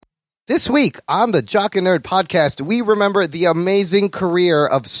This week on the Jock and Nerd podcast, we remember the amazing career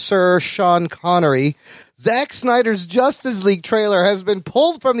of Sir Sean Connery. Zack Snyder's Justice League trailer has been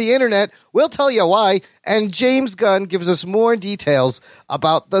pulled from the internet. We'll tell you why. And James Gunn gives us more details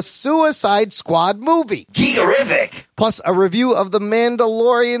about the Suicide Squad movie. Geekerific! Plus a review of the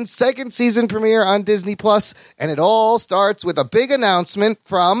Mandalorian second season premiere on Disney+. And it all starts with a big announcement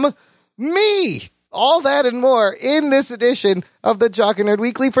from me. All that and more in this edition of the Jock and Nerd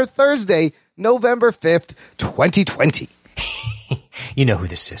Weekly for Thursday, November 5th, 2020. You know who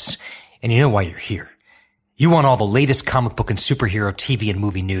this is, and you know why you're here. You want all the latest comic book and superhero TV and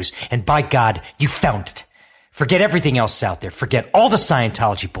movie news, and by God, you found it. Forget everything else out there. Forget all the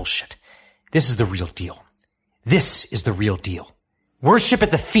Scientology bullshit. This is the real deal. This is the real deal. Worship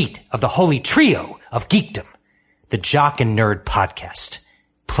at the feet of the holy trio of geekdom, the Jock and Nerd podcast.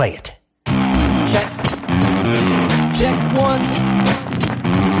 Play it. Check. Check one.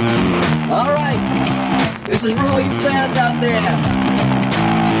 All right. This is for all you fans out there.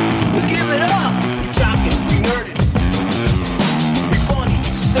 Let's give it up. We jockin', we nerdin'. We funny,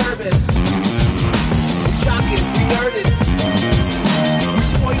 disturbing. We jockin', we nerdin'. We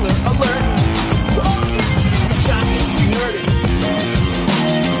spoiler alert. Oh yeah. We jockin', we nerdin'.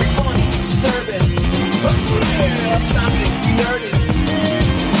 We funny, disturbing. Oh yeah. We jockin', we nerdin'.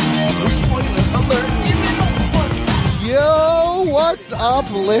 Yo, what's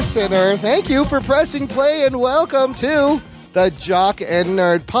up, listener? Thank you for pressing play and welcome to the Jock and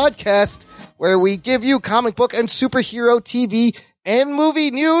Nerd podcast, where we give you comic book and superhero TV and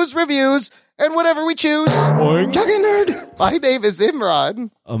movie news, reviews, and whatever we choose. Boing. Jock and Nerd. My name is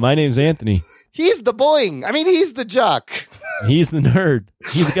Imran. My name's Anthony. He's the boing. I mean, he's the jock. He's the nerd.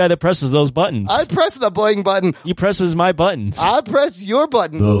 He's the guy that presses those buttons. I press the boing button. He presses my buttons. I press your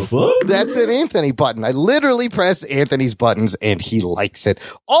button. The fuck? That's an Anthony button. I literally press Anthony's buttons, and he likes it.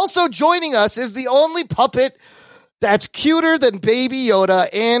 Also joining us is the only puppet that's cuter than Baby Yoda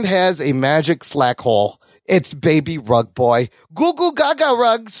and has a magic slack hole. It's Baby Rug Boy. Goo Goo Gaga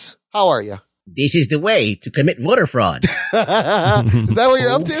Rugs. How are you? This is the way to commit voter fraud. Is that what you're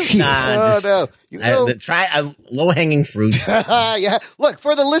up to? No. You know. Try a low-hanging fruit. Yeah. Look,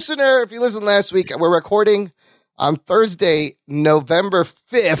 for the listener, if you listened last week, we're recording on Thursday, November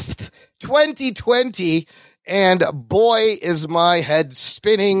 5th, 2020. And boy, is my head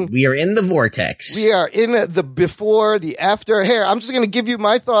spinning. We are in the vortex. We are in the before, the after. Here, I'm just going to give you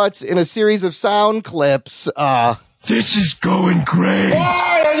my thoughts in a series of sound clips. This is going great.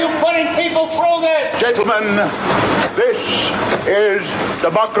 Why are you putting people through this? Gentlemen, this is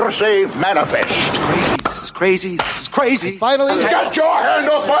Democracy Manifest. This is crazy. This is crazy. Finally, Get your hand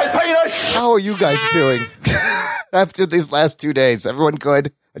off my penis! how are you guys doing after these last 2 days? Everyone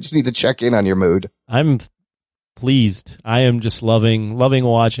good? I just need to check in on your mood. I'm pleased. I am just loving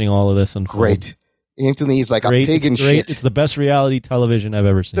watching all of this unfold. Great. Anthony's like Great. a pig in It's great. shit. It's the best reality television I've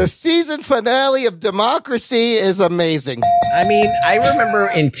ever seen. The season finale of Democracy is amazing. I mean, I remember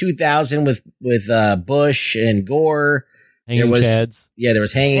in 2000 with Bush and Gore. Hanging Chads. Yeah, there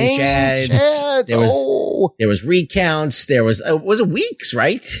was hanging chads. There was recounts. There was weeks,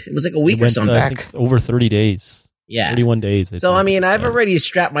 right? It was like a week It or went, something. I think over 30 days. Yeah. 31 days. So, I mean, I've already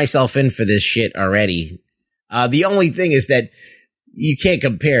strapped myself in for this shit already. The only thing is that you can't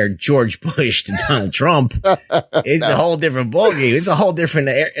compare George Bush to Donald Trump. It's a whole different ballgame. It's a whole different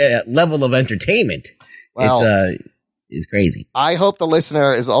level of entertainment. Well, It's crazy. I hope the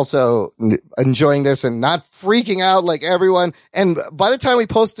listener is also enjoying this and not freaking out like everyone. And by the time we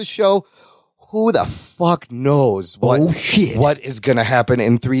post the show, who the fuck knows what is going to happen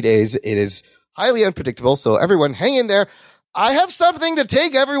in 3 days? It is highly unpredictable. So everyone hang in there. I have something to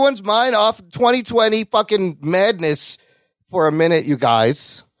take everyone's mind off 2020 fucking madness for a minute, you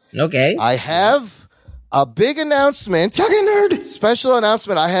guys. Okay. I have a big announcement. Nerd. Special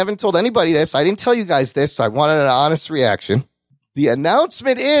announcement. I haven't told anybody this. I didn't tell you guys this. I wanted an honest reaction. The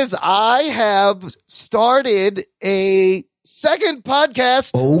announcement is I have started a second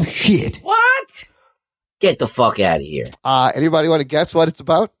podcast. Oh, shit. What? Get the fuck out of here. Anybody want to guess what it's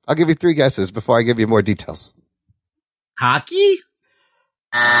about? I'll give you 3 guesses before I give you more details. Hockey?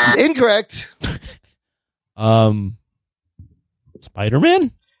 Incorrect.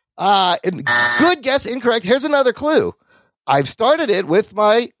 Spider-Man? Good guess. Incorrect. Here's another clue. I've started it with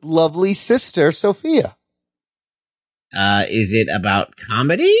my lovely sister, Sophia. Is it about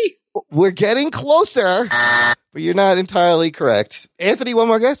comedy? We're getting closer, but you're not entirely correct. Anthony, one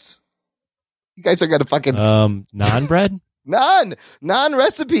more guess? You guys are going to fucking... Non-bread?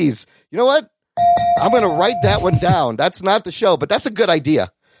 Non-recipes. You know what? I'm going to write that one down. That's not the show, but that's a good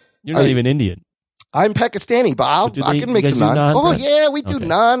idea. You're not even Indian. I'm Pakistani, but I can make some naan. Oh yeah, we do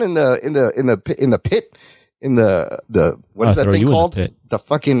naan in the pit. In the what is that thing called? The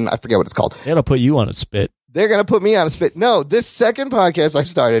fucking, I forget what it's called. They're gonna put you on a spit. They're gonna put me on a spit. No, this second podcast I've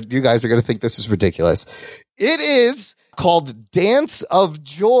started, you guys are gonna think this is ridiculous. It is called Dance of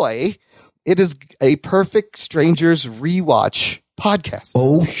Joy. It is a Perfect Strangers rewatch podcast.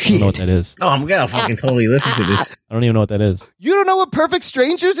 Oh shit! I don't know what that is. Oh, I'm gonna fucking totally listen to this. I don't even know what that is. You don't know what Perfect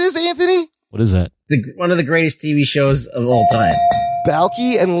Strangers is, Anthony? What is that? One of the greatest TV shows of all time.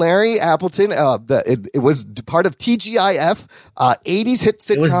 Balky and Larry Appleton. It was part of TGIF, 80s hit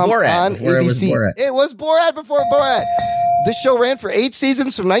sitcom on ABC. It was Borat before Borat. This show ran for 8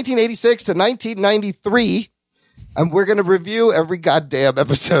 seasons from 1986 to 1993. And we're going to review every goddamn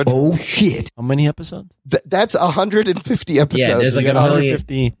episode. Oh, shit. How many episodes? That's 150 episodes. Yeah, there's like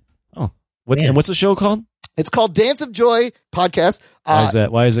 150. Oh. What's the show called? It's called Dance of Joy Podcast. Why is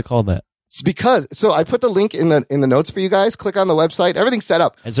that? Why is it called that? It's because, so I put the link in the notes for you guys. Click on the website. Everything's set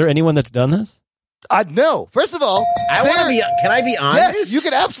up. Is there anyone that's done this? No. First of all, can I be on yes, this? you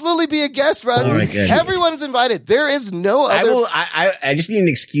can absolutely be a guest, Runs. Oh my goodness. Everyone's invited. There is no other. I just need an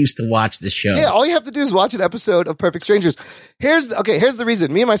excuse to watch this show. Yeah, all you have to do is watch an episode of Perfect Strangers. Here's the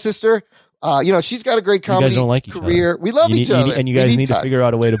reason. Me and my sister, she's got a great comedy you guys don't like career. Other. We love each other. And you guys need to figure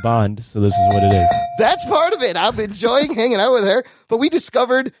out a way to bond, so this is what it is. That's part of it. I'm enjoying hanging out with her. But we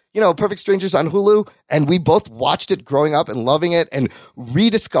discovered, Perfect Strangers on Hulu, and we both watched it growing up and loving it and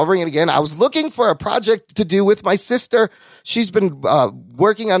rediscovering it again. I was looking for a project to do with my sister. She's been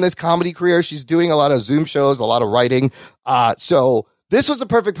working on this comedy career. She's doing a lot of Zoom shows, a lot of writing. So this was a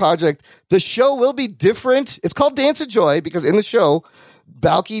perfect project. The show will be different. It's called Dance of Joy because in the show,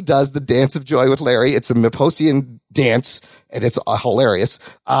 Balky does the Dance of Joy with Larry. It's a Miposian dance, and it's hilarious.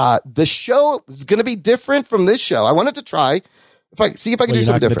 The show is going to be different from this show. I wanted to try if I can do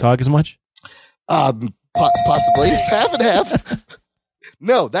something different. Talk as much? Possibly. It's half and half.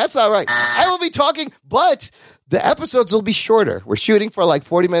 No, that's not right. I will be talking, but the episodes will be shorter. We're shooting for like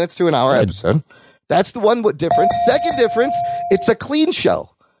 40 minutes to an hour episode. That's the one difference. Second difference, it's a clean show.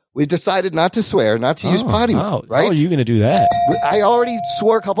 We decided not to swear, not to use potty mouth, right? How are you going to do that? I already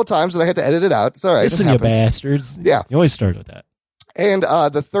swore a couple times and I had to edit it out. It's all right. Listen, you bastards. Yeah. You always start with that. And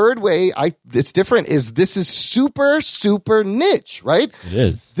the third way it's different is this is super, super niche, right? It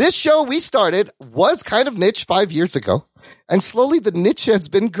is. This show we started was kind of niche 5 years ago. And slowly the niche has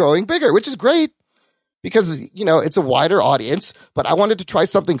been growing bigger, which is great because, it's a wider audience. But I wanted to try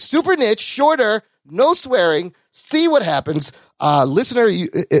something super niche, shorter, no swearing, see what happens. Listener,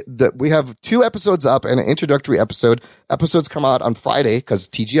 we have 2 episodes up and an introductory episode. Episodes come out on Friday because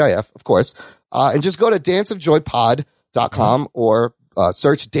TGIF, of course. And just go to danceofjoypod.com or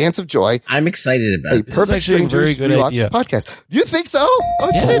search Dance of Joy. I'm excited about it. Perfect Strangers very good idea. Podcast. You think so?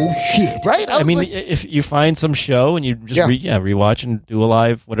 Oh, shit. Right? I mean, if you find some show and you just rewatch and do a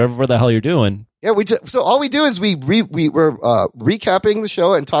live, whatever the hell you're doing. Yeah, so all we do is we're recapping the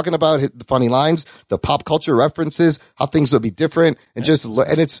show and talking about the funny lines, the pop culture references, how things will be different, and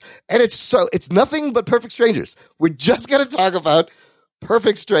it's nothing but Perfect Strangers. We're just gonna talk about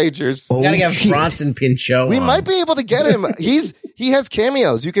Perfect Strangers. We gotta get Bronson Pinchot. We might be able to get him. He has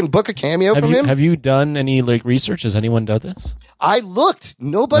cameos. You can book a cameo from him. Have you done any research? Has anyone done this? I looked.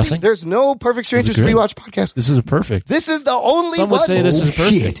 Nobody. Nothing? There's no Perfect Strangers rewatch podcast. This is perfect. This is the only Some one. would say this is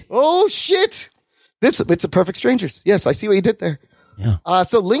perfect. Shit. Oh shit! It's a Perfect Strangers. Yes, I see what you did there. Yeah.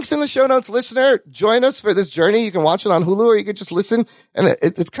 So links in the show notes, listener. Join us for this journey. You can watch it on Hulu or you can just listen. And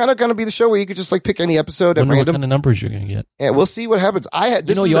it's kind of going to be the show where you could just pick any episode at random. What kind of numbers you're going to get? And we'll see what happens.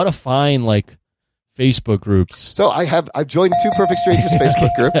 You ought to find Facebook groups. So I've joined 2 Perfect Strangers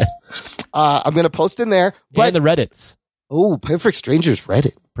Facebook groups. I'm going to post in there. And the Reddits. Oh, Perfect Strangers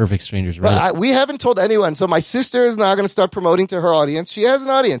Reddit. Perfect Strangers Reddit. But we haven't told anyone. So my sister is now going to start promoting to her audience. She has an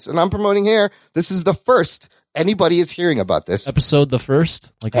audience and I'm promoting here. This is the first anybody is hearing about this. Episode the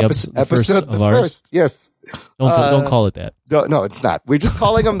first? Like episode the first. Yes. Don't call it that. No, it's not. We're just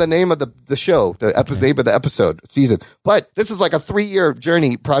calling them the name of the show, name of the episode season. But this is like a 3-year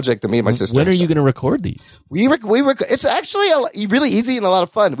journey project that me and my sister. When are you going to record these? It's actually really easy and a lot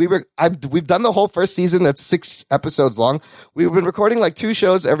of fun. We've done the whole first season that's 6 episodes long. We've been recording 2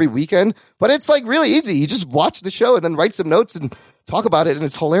 shows every weekend, but it's really easy. You just watch the show and then write some notes and talk about it, and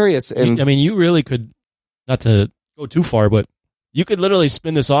it's hilarious. And you really could, not to go too far, but you could literally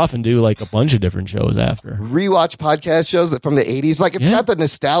spin this off and do a bunch of different shows after. Rewatch podcast shows from the 80s. It's got the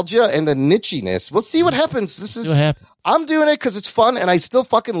nostalgia and the nichiness. We'll see what happens. I'm doing it because it's fun and I still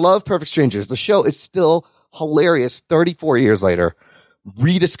fucking love Perfect Strangers. The show is still hilarious 34 years later.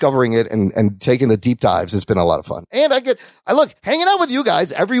 rediscovering it and taking the deep dives has been a lot of fun. And I look, hanging out with you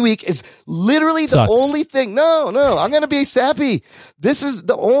guys every week is literally the only thing. No, I'm going to be sappy. This is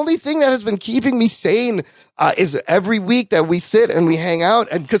the only thing that has been keeping me sane, is every week that we sit and we hang out.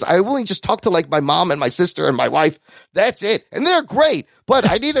 And cause I only just talk to like my mom and my sister and my wife. That's it. And they're great, but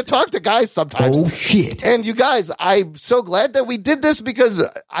I need to talk to guys sometimes. Oh shit. And you guys, I'm so glad that we did this because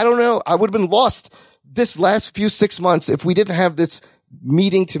I don't know, I would have been lost this last few 6 months if we didn't have this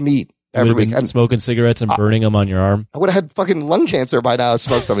meeting to meet every week. And smoking cigarettes and burning them on your arm. I would have had fucking lung cancer by now.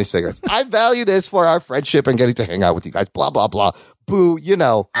 Smoked so many cigarettes. I value this for our friendship and getting to hang out with you guys. Blah blah blah. Boo, you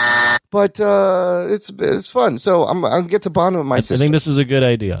know. But it's fun. So I'll get to bond with my sister. I think this is a good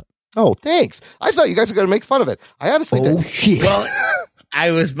idea. Oh, thanks. I thought you guys were going to make fun of it. I honestly did. Shit. Well,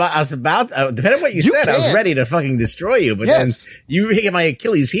 I was about, depending on what you said, I was ready to fucking destroy you, but then you hit my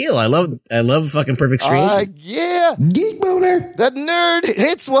Achilles heel. I love fucking Perfect Stranger. Yeah. Geek boner. That nerd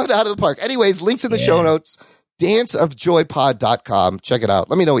hits one out of the park. Anyways, links in the show notes. danceofjoypod.com. Check it out.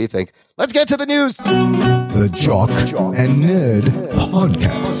 Let me know what you think. Let's get to the news. The Jock and Nerd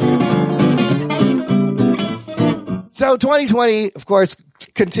Podcast. So 2020, of course,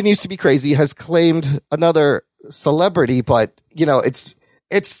 continues to be crazy, has claimed another celebrity, but you know, it's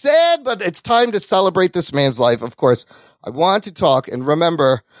sad, but it's time to celebrate this man's life. Of course, I want to talk and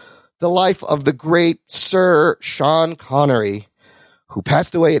remember the life of the great Sir Sean Connery, who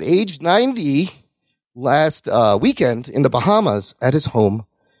passed away at age 90 last weekend in the Bahamas at his home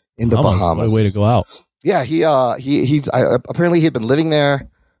in the Bahamas. What a way to go out. Yeah, he's apparently he had been living there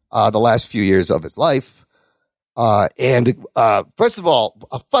the last few years of his life. And first of all,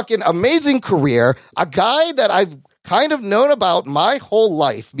 a fucking amazing career, a guy that I've kind of known about my whole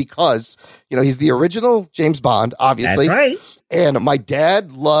life because, you know, he's the original James Bond, obviously. That's right. And my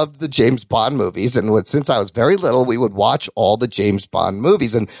dad loved the James Bond movies. And since I was very little, we would watch all the James Bond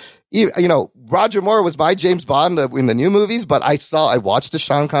movies. And, you know, Roger Moore was my James Bond in the new movies, but I watched the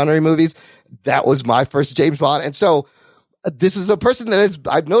Sean Connery movies. That was my first James Bond. And so this is a person that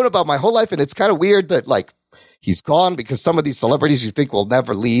I've known about my whole life. And it's kind of weird that like, he's gone because some of these celebrities you think will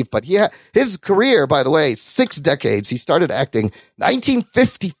never leave. But his career, by the way, 6 decades. He started acting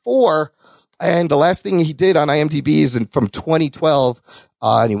 1954. And the last thing he did on IMDb is from 2012.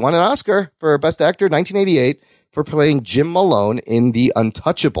 And he won an Oscar for Best Actor 1988 for playing Jim Malone in The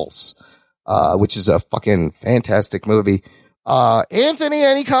Untouchables, which is a fucking fantastic movie. Anthony,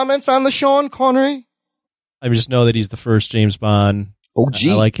 any comments on the Sean Connery? I just know that he's the first James Bond. OG.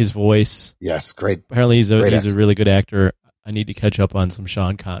 I like his voice. Yes, great. Apparently, he's a really good actor. I need to catch up on some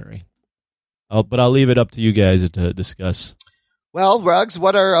Sean Connery. But I'll leave it up to you guys to discuss. Well, Ruggs,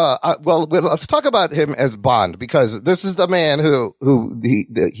 what are let's talk about him as Bond, because this is the man who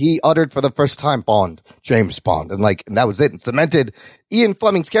he uttered for the first time Bond, James Bond, and that was it. And cemented Ian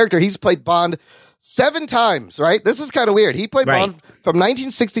Fleming's character. He's played Bond 7 times, right? This is kind of weird. He played Bond from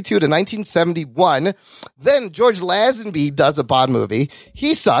 1962 to 1971. Then George Lazenby does a Bond movie.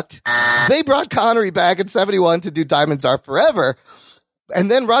 He sucked. They brought Connery back in 71 to do Diamonds Are Forever. And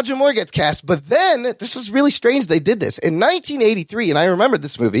then Roger Moore gets cast. But then, this is really strange, they did this. In 1983, and I remember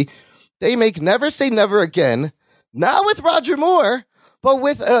this movie, they make Never Say Never Again, not with Roger Moore, but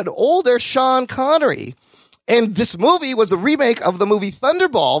with an older Sean Connery. And this movie was a remake of the movie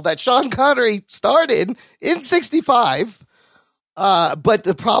Thunderball that Sean Connery starred in 65. But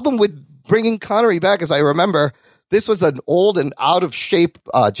the problem with bringing Connery back, as I remember, this was an old and out of shape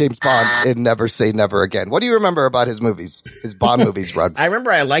James Bond in Never Say Never Again. What do you remember about his movies, his Bond movies, Ruggs? I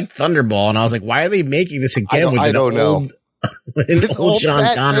rember I liked Thunderball, and I was like, why are they making this again I don't know. Old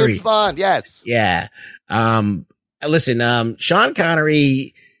Sean Connery? James Bond, yes. Yeah. Listen, Sean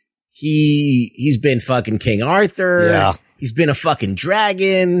Connery, he's been fucking King Arthur. Yeah. He's been a fucking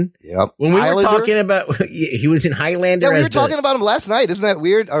dragon. Yep. When we Highlander? were talking about, he was in Highlander. Yeah, we were talking about him last night. Isn't that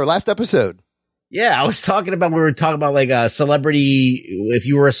weird? Our last episode. Yeah, we were talking about like a celebrity, if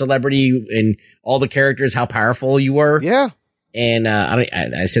you were a celebrity and all the characters, how powerful you were. Yeah. And,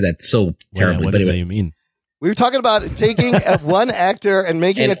 I said that so terribly. What but does anyway. that mean? We were talking about taking one actor and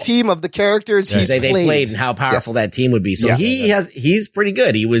making a team of the characters they played and how powerful that team would be. So he's pretty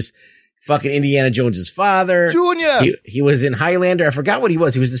good. He was fucking Indiana Jones's father. Junior. He was in Highlander. I forgot what he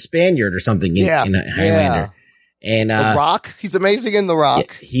was. He was the Spaniard or something in Highlander. Yeah. And, The Rock. He's amazing in The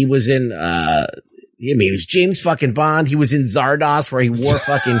Rock. He was in, it was James fucking Bond. He was in Zardos where he wore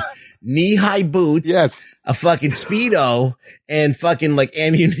fucking knee-high boots, Yes. a fucking Speedo, and fucking like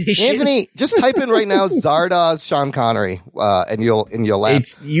ammunition. Anthony, just type in right now Zardoz Sean Connery, and you'll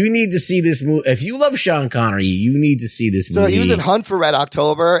laugh. You need to see this movie. If you love Sean Connery, you need to see this movie. So he was in Hunt for Red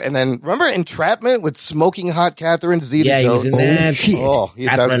October, and then remember Entrapment with smoking hot Catherine Zeta-Jones? He was in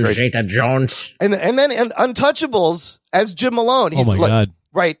that. That's great. Zeta-Jones. And then in Untouchables as Jim Malone. Oh my God.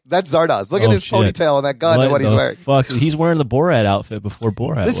 Right, that's Zardoz. Look at his shit. ponytail and that gun and what he's wearing. Fuck, he's wearing the Borat outfit before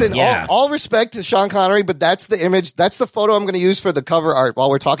Borat. Listen, was. all respect to Sean Connery, but that's the image. That's the photo I'm going to use for the cover art while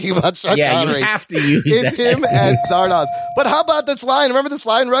we're talking about Sean Connery. You have to use it's that. him as Zardoz. But how about this line? Remember this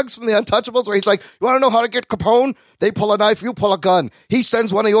line, Ruggs, from the Untouchables, where he's like, "You want to know how to get Capone? They pull a knife, you pull a gun. He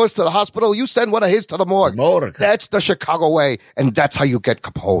sends one of yours to the hospital, you send one of his to the morgue. That's the Chicago way, and that's how you get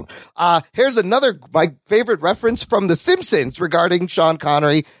Capone." Here's another, my favorite reference from The Simpsons regarding Sean Connery.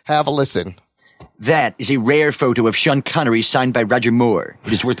 Have a listen. That is a rare photo of Sean Connery signed by Roger Moore.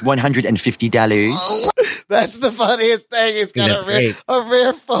 It is worth $150. That's the funniest thing. He's got a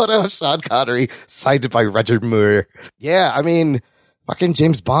rare photo of Sean Connery signed by Roger Moore. Yeah, I mean, fucking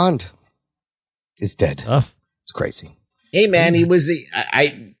James Bond is dead. It's crazy. Hey man, he was.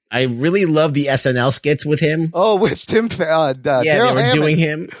 I really love the SNL skits with him. Oh, with Tim. They were doing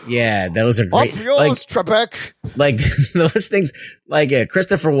him. Yeah, those are great. Up yours, Trebek. Like those things, like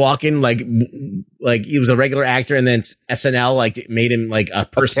Christopher Walken, like he was a regular actor, and then SNL like made him like a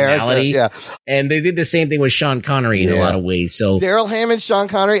personality. And they did the same thing with Sean Connery in a lot of ways. So Daryl Hammond, Sean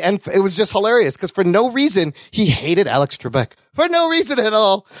Connery, and it was just hilarious because for no reason he hated Alex Trebek. For no reason at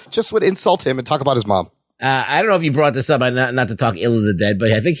all, just would insult him and talk about his mom. I don't know if you brought this up, not to talk ill of the dead,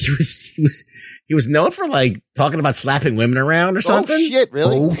 but I think he was known for like talking about slapping women around or something. Oh shit,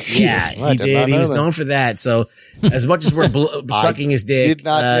 really? Oh shit. Yeah, he did. He was known for that. So as much as we're sucking his dick, did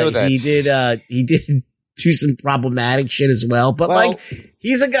not know that. He did do some problematic shit as well. But like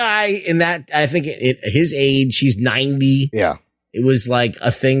he's a guy in that, I think at his age, he's 90. Yeah. It was like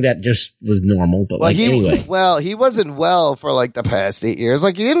a thing that just was normal, but anyway. Well, he wasn't well for like the past 8 years.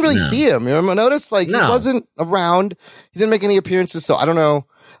 Like you didn't really see him. You ever notice? Like he wasn't around. He didn't make any appearances. So I don't know.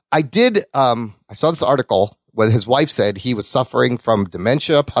 I did. I saw this article where his wife said he was suffering from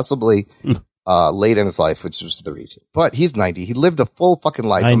dementia, possibly late in his life, which was the reason. But he's 90. He lived a full fucking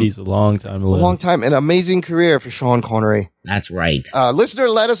life. 90's a long time. It's a long time. An amazing career for Sean Connery. That's right. Listener,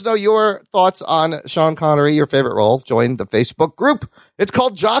 let us know your thoughts on Sean Connery, your favorite role. Join the Facebook group. It's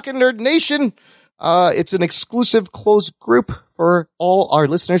called Jock and Nerd Nation. It's an exclusive closed group for all our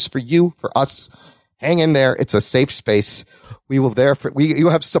listeners, for you, for us. Hang in there. It's a safe space. We will you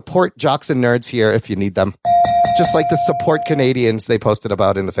have support jocks and nerds here if you need them. Just like the support Canadians they posted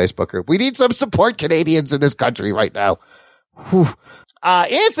about in the Facebook group. We need some support Canadians in this country right now. Whew.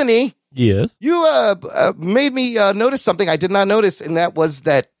 Anthony. Yes. You made me notice something I did not notice, and that was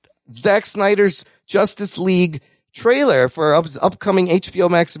that Zack Snyder's Justice League trailer for upcoming HBO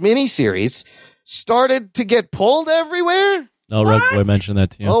Max miniseries started to get pulled everywhere. No, Rug Boy mentioned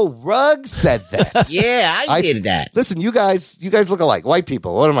that to you. Oh, Rug said that. Yeah, I did that. Listen, you guys look alike. White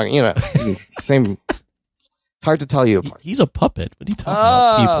people. What am I? Same. It's hard to tell you apart. He's a puppet. What are you talking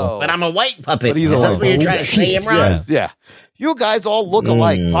about, people? But I'm a white puppet. Is that what you're trying to say, Imran? Yeah. You guys all look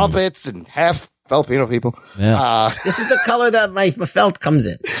alike. Puppets and half Filipino people. Yeah. This is the color that my felt comes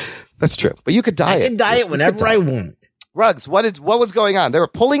in. That's true. But you could dye it. I can dye it whenever I want. Ruggs, what was going on? They were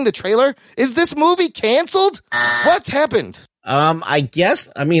pulling the trailer. Is this movie canceled? What's happened? I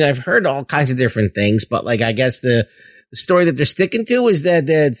guess, I've heard all kinds of different things, but like, I guess the story that they're sticking to is that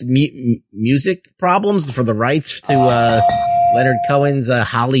it's music problems for the rights to, Leonard Cohen's,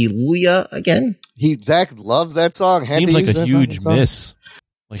 Hallelujah again. Zach loves that song. Seems like a huge miss.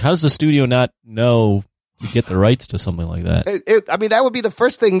 Like, how does the studio not know to get the rights to something like that? That would be the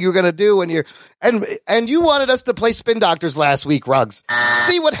first thing you're going to do when you're, and you wanted us to play Spin Doctors last week, Ruggs.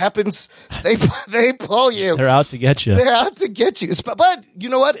 See what happens. They pull you. They're out to get you. They're out to get you. But you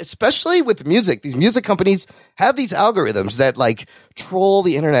know what? Especially with music, these music companies have these algorithms that like troll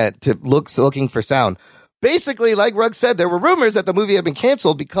the internet to looking for sound. Basically, like Ruggs said, there were rumors that the movie had been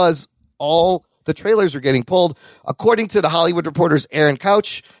canceled because all the trailers were getting pulled. According to the Hollywood Reporter's Aaron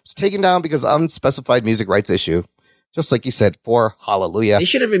Couch, it was taken down because of unspecified music rights issue. Just like you said, for Hallelujah. They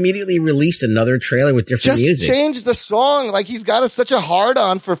should have immediately released another trailer with different music. Just change the song. Like, he's got such a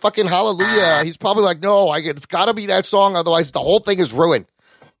hard-on for fucking Hallelujah. He's probably like, no, it's got to be that song. Otherwise, the whole thing is ruined.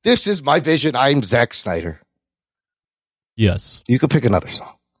 This is my vision. I'm Zack Snyder. Yes. You could pick another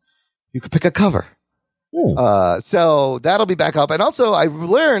song. You could pick a cover. So that'll be back up. And also, I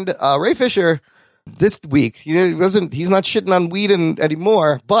learned Ray Fisher this week, he's not shitting on weed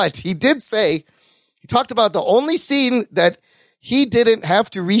anymore, but he did say, he talked about the only scene that he didn't have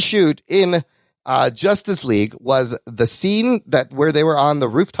to reshoot in Justice League was the scene where they were on the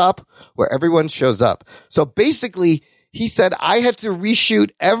rooftop where everyone shows up. So basically, he said, I had to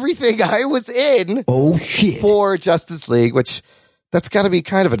reshoot everything I was in for Justice League, which that's got to be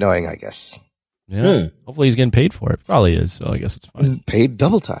kind of annoying, I guess. Yeah. Hopefully he's getting paid for it. Probably is, so I guess it's fine. He's paid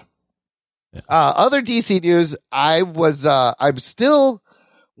double time. Yeah. Other DC news, I'm still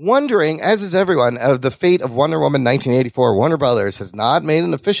wondering, as is everyone, of the fate of Wonder Woman 1984. Warner Brothers has not made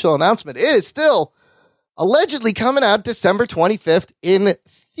an official announcement. It is still allegedly coming out December 25th in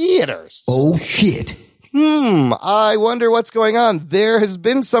theaters. Oh, shit. I wonder what's going on. There has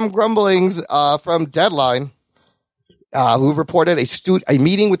been some grumblings from Deadline, who reported a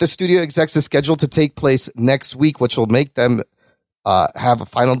meeting with the studio execs is scheduled to take place next week, which will make them have a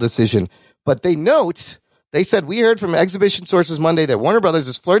final decision. But they said, we heard from exhibition sources Monday that Warner Brothers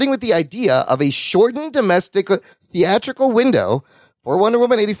is flirting with the idea of a shortened domestic theatrical window for Wonder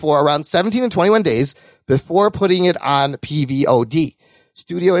Woman 84 around 17 and 21 days before putting it on PVOD.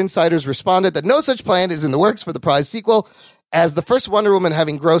 Studio insiders responded that no such plan is in the works for the prize sequel, as the first Wonder Woman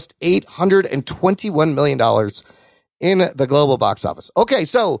having grossed $821 million in the global box office. Okay,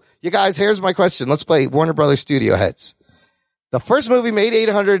 so you guys, here's my question. Let's play Warner Brothers studio heads. The first movie made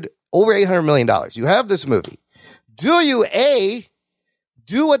over $800 million. You have this movie. Do you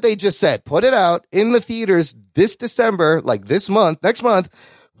do what they just said? Put it out in the theaters this December, like next month,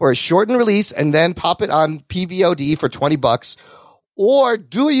 for a shortened release, and then pop it on PVOD for $20? Or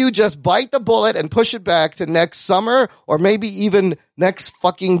do you just bite the bullet and push it back to next summer, or maybe even next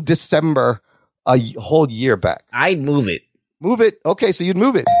fucking December, a whole year back? I'd move it. Move it? Okay, so you'd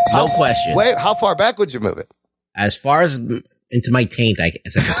move it. No question. Wait, how far back would you move it? As far as into my taint, I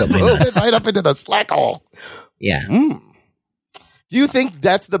guess I could put my Move nuts. it right up into the slack hole. Yeah. Do you think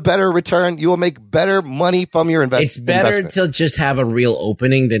that's the better return? You will make better money from your investment. It's better to just have a real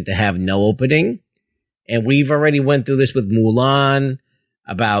opening than to have no opening. And we've already went through this with Mulan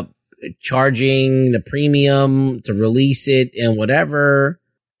about charging the premium to release it and whatever.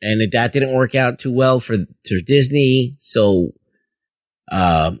 And that didn't work out too well for Disney. So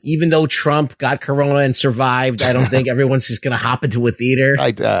even though Trump got corona and survived, I don't think everyone's just going to hop into a theater.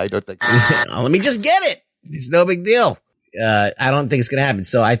 I don't think so. Let me just get it. It's no big deal. I don't think it's going to happen.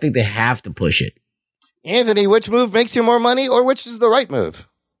 So I think they have to push it. Anthony, which move makes you more money, or which is the right move?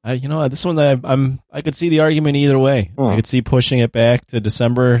 This one I could see the argument either way. I could see pushing it back to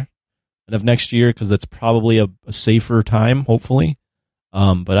December of next year because that's probably a safer time, hopefully.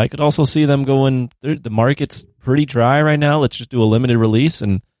 But I could also see them going, the market's pretty dry right now. Let's just do a limited release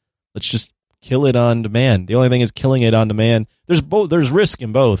and let's just kill it on demand. The only thing is killing it on demand. There's risk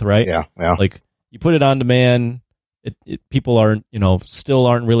in both, right? Yeah. Like you put it on demand, people aren't, still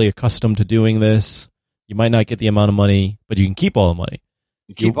aren't really accustomed to doing this. You might not get the amount of money, but you can keep all the money.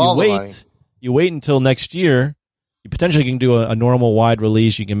 You wait until next year. You potentially can do a normal wide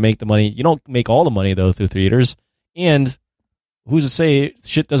release. You can make the money. You don't make all the money though through theaters. And who's to say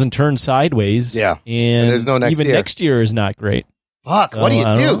shit doesn't turn sideways? Yeah. And there's no next year. Even next year is not great. Fuck. What do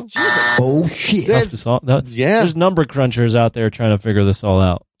you do? Jesus. Oh shit. There's number crunchers out there trying to figure this all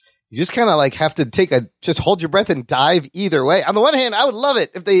out. You just kind of like have to just hold your breath and dive either way. On the one hand, I would love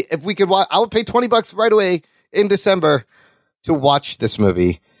it if we could watch. I would pay $20 right away in December to watch this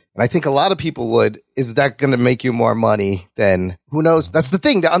movie. And I think a lot of people would. Is that going to make you more money? Then who knows? That's the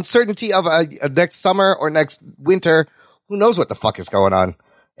thing. The uncertainty of a next summer or next winter. Who knows what the fuck is going on?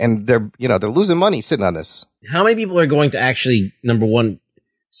 And they're losing money sitting on this. How many people are going to actually, number one,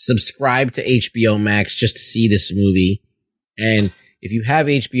 subscribe to HBO Max just to see this movie? And if you have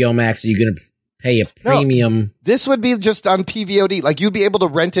HBO Max, are you going to pay a premium? No, this would be just on PVOD. Like you'd be able to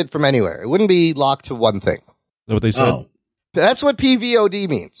rent it from anywhere. It wouldn't be locked to one thing. Is that what they said? Oh. That's what PVOD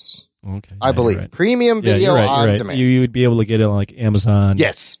means. Okay, I believe. right. Premium video on demand. You would be able to get it on like Amazon.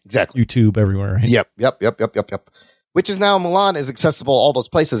 Yes, exactly. YouTube, everywhere. Right? Yep. Which is now Mulan is accessible all those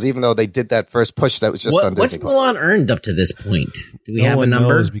places, even though they did that first push that was just on Disney. What's Mulan earned up to this point? Do we have a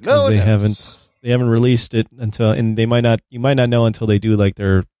number? Because they haven't released it until, and you might not know until they do like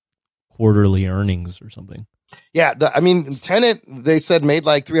their quarterly earnings or something. Yeah, Tenet, they said made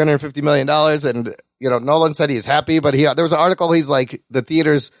like $350 million, and Nolan said he's happy, but there was an article. He's like, the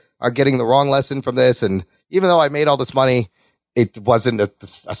theaters are getting the wrong lesson from this, and even though I made all this money, it wasn't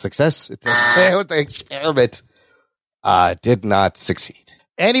a success. The experiment did not succeed.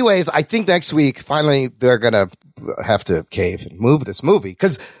 Anyways, I think next week finally they're gonna have to cave and move this movie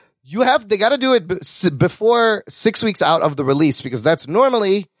because they got to do it before 6 weeks out of the release, because that's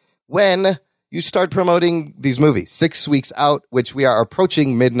normally when you start promoting these movies 6 weeks out, which we are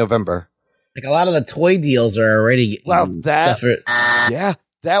approaching mid-November. Like a lot of the toy deals are already yeah,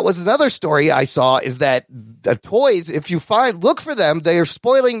 that was another story I saw, is that the toys, if you look for them, they are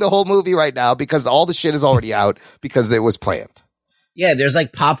spoiling the whole movie right now because all the shit is already out because it was planned. Yeah, there's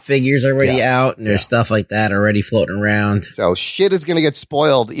like pop figures already out, and there's stuff like that already floating around. So shit is going to get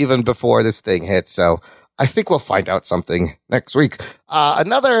spoiled even before this thing hits. So I think we'll find out something next week.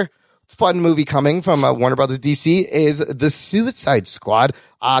 Another fun movie coming from Warner Brothers DC is The Suicide Squad.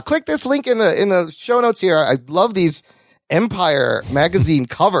 Click this link in the show notes here. I love these Empire magazine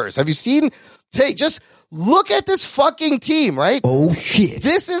covers. Have you seen? Just look at this fucking team, right? Oh shit.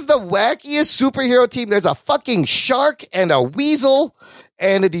 This is the wackiest superhero team. There's a fucking shark and a weasel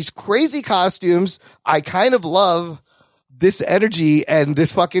and these crazy costumes. I kind of love this energy and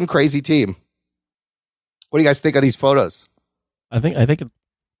this fucking crazy team. What do you guys think of these photos? I think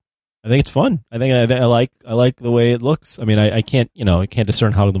it's fun. I like the way it looks. I mean, I can't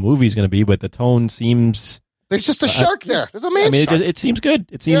discern how the movie is going to be, but the tone seems. There's just a shark there. There's a man shark. It seems good.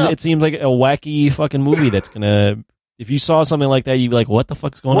 It seems like a wacky fucking movie that's gonna. If you saw something like that, you'd be like, "What the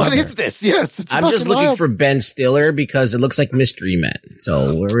fuck's going on?" What is this? Yes, I'm just looking wild. for Ben Stiller because it looks like Mystery Men.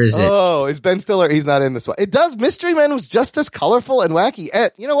 So where is it? Oh, is Ben Stiller? He's not in this one. It does. Mystery Men was just as colorful and wacky. And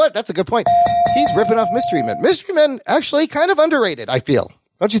you know what? That's a good point. He's ripping off Mystery Men. Mystery Men actually kind of underrated, I feel.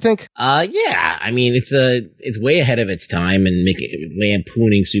 Don't you think? Yeah. I mean, it's way ahead of its time and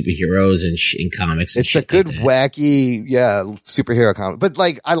lampooning superheroes in comics. And it's a good, wacky, superhero comic. But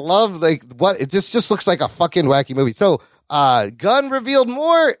I love what it just looks like a fucking wacky movie. So, Gunn revealed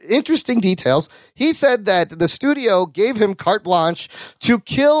more interesting details. He said that the studio gave him carte blanche to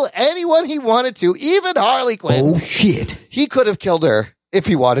kill anyone he wanted to, even Harley Quinn. Oh shit. He could have killed her if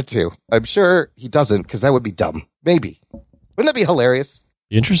he wanted to. I'm sure he doesn't, because that would be dumb. Maybe. Wouldn't that be hilarious?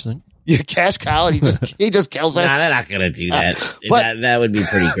 Interesting. You cash cow and he just kills her. Nah, they're not gonna do that. That would be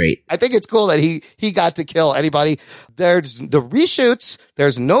pretty great. I think it's cool that he got to kill anybody. There's the reshoots.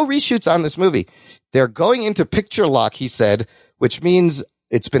 There's no reshoots on this movie. They're going into picture lock, he said, which means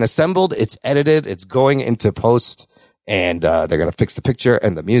it's been assembled, it's edited, it's going into post, and they're gonna fix the picture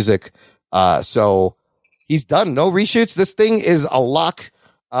and the music. So he's done. No reshoots. This thing is a lock.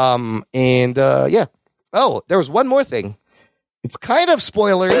 Yeah. Oh, there was one more thing. It's kind of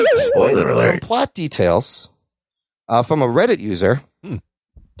spoiler alert. Some plot details from a Reddit user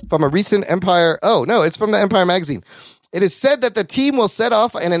from a recent Empire. Oh, no, it's from the Empire magazine. It is said that the team will set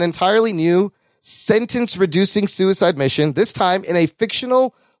off on an entirely new sentence-reducing suicide mission, this time in a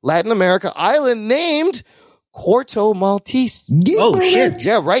fictional Latin America island named Corto Maltese. Oh, shit.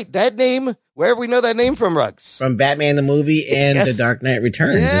 Yeah, right. That name, where we know that name from, Ruggs? From Batman the movie and The Dark Knight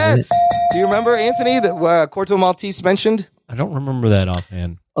Returns. Yes. Do you remember, Anthony, that Corto Maltese mentioned? I don't remember that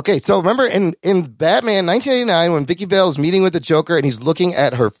offhand. Okay, so remember in Batman 1989 when Vicky Vale is meeting with the Joker and he's looking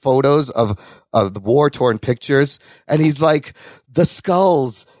at her photos of the war-torn pictures and he's like, the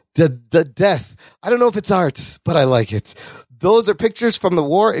skulls, the death. I don't know if it's art, but I like it. Those are pictures from the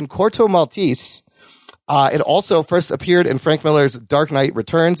war in Corto Maltese. It also first appeared in Frank Miller's Dark Knight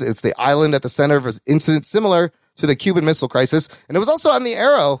Returns. It's the island at the center of an incident similar to the Cuban Missile Crisis. And it was also on the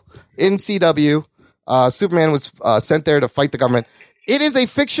Arrow in CW. Superman was sent there to fight the government. It is a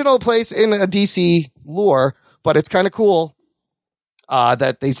fictional place in a DC lore, but it's kind of cool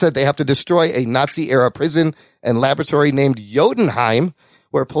that they said they have to destroy a Nazi-era prison and laboratory named Jotunheim,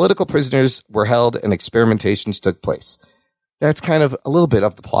 where political prisoners were held and experimentations took place. That's kind of a little bit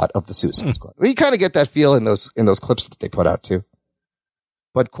of the plot of the Suicide Squad. You kind of get that feel in those clips that they put out too.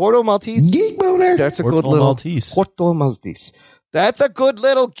 But Corto Maltese, geek boner. That's a good little Corto Maltese. That's a good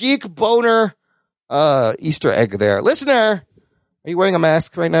little geek boner Easter egg there. Listener, are you wearing a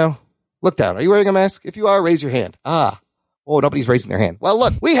mask right now? Look down. Are you wearing a mask? If you are, raise your hand. Oh, nobody's raising their hand. Well,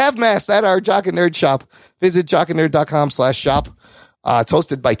 look, we have masks at our Jock and Nerd shop. Visit jockandnerd.com/shop. It's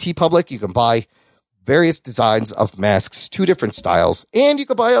hosted by TeePublic. You can buy various designs of masks, 2 different styles, and you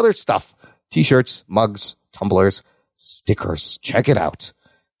can buy other stuff. T-shirts, mugs, tumblers, stickers. Check it out.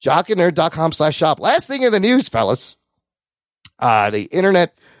 jockandnerd.com/shop. Last thing in the news, fellas. The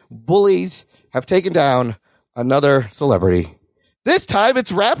internet bullies have taken down another celebrity. This time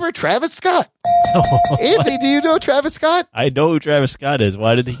it's rapper Travis Scott. Anthony, do you know Travis Scott? I know who Travis Scott is.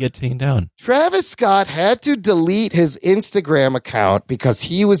 Why did he get taken down? Travis Scott had to delete his Instagram account because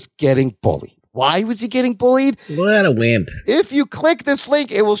he was getting bullied. Why was he getting bullied? What a wimp. If you click this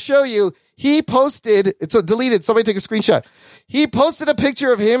link, it will show you he posted, it's deleted, somebody take a screenshot. He posted a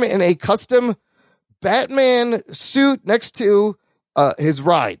picture of him in a custom Batman suit next to his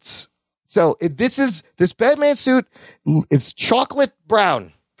rides. So this Batman suit is chocolate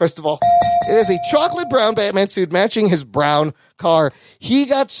brown. First of all, it is a chocolate brown Batman suit matching his brown car. He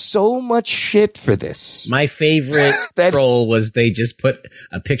got so much shit for this. My favorite troll was they just put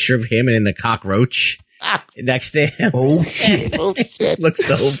a picture of him and the cockroach next to him. Oh shit! This looks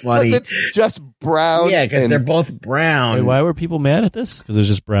so funny. It's just brown. Yeah, because they're both brown. Wait, why were people mad at this? Because it's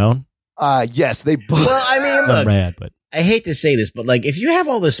just brown? Yes, they both. Well, I mean, Not look, mad, but I hate to say this, but like, if you have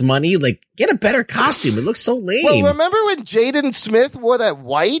all this money, like, get a better costume. It looks so lame. Well, remember when Jaden Smith wore that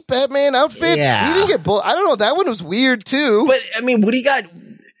white Batman outfit? Yeah. He didn't get I don't know. That one was weird too. But I mean, would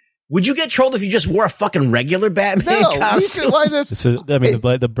you get trolled if you just wore a fucking regular Batman costume? Why this?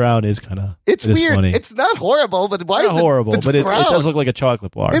 the brown is kind of It's weird. funny. It's not horrible, but why Not is it horrible? It's But it brown. does look like a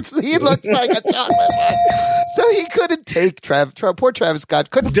chocolate bar. He looks like a chocolate bar. So he couldn't take poor Travis Scott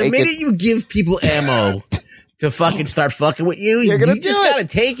couldn't The take minute it. you give people ammo to fucking start fucking with you, You're gonna you just do it. gotta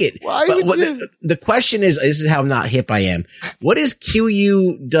take it. Why But would you? The question is, this is how not hip I am. What is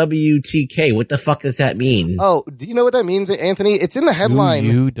QUWTK? What the fuck does that mean? Oh, do you know what that means, Anthony? It's in the headline.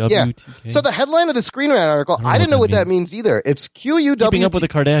 QUWTK? So the headline of the Screen Rant article, I didn't know what that means either. It's QUWTK. Keeping Up with the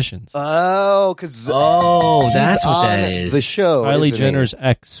Kardashians. Oh, because that's what that is. The show. Kylie isn't he? Jenner's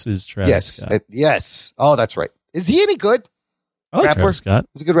ex is Travis Yes, Scott. yes. Oh, that's right. Is he any good? I like rapper? Travis Scott.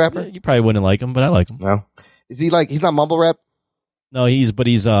 He's a good rapper. You probably wouldn't like him, but I like him. No, is he like? He's not mumble rap. No, he's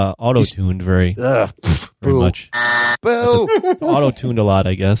auto-tuned very much. Boo. Auto-tuned a lot,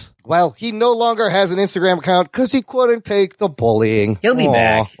 I guess. Well, he no longer has an Instagram account because he couldn't take the bullying. He'll be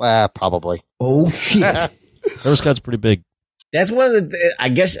back. Probably. Oh shit! Travis Scott's pretty big. That's one of the. I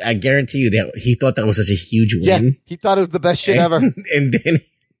guess I guarantee you that he thought that was such a huge win. Yeah, he thought it was the best shit ever. And then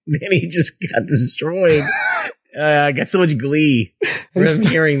he just got destroyed. I got so much glee from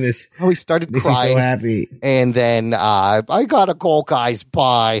hearing this. Oh, he started Makes me crying. so happy. And then I gotta go, guys.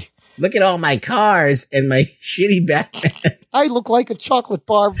 Bye. Look at all my cars and my shitty Batman. I look like a chocolate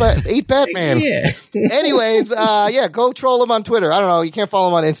bar, but ate Batman. Yeah. Anyways, go troll him on Twitter. I don't know. You can't follow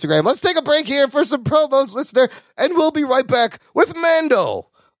him on Instagram. Let's take a break here for some promos, listener, and we'll be right back with Mando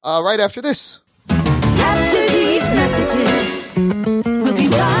right after this. After these messages, we'll be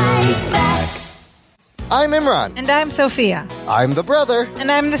right back. I'm Imran. And I'm Sophia. I'm the brother.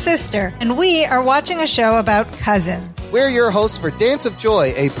 And I'm the sister. And we are watching a show about cousins. We're your hosts for Dance of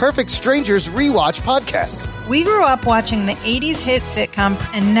Joy, a Perfect Strangers rewatch podcast. We grew up watching the 80s hit sitcom,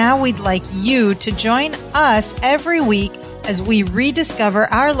 and now we'd like you to join us every week as we rediscover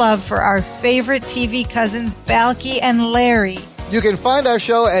our love for our favorite TV cousins, Balky and Larry. You can find our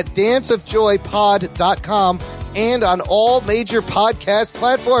show at danceofjoypod.com and on all major podcast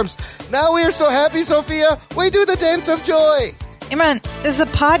platforms. Now we are so happy, Sophia. We do the Dance of Joy. Imran, this is a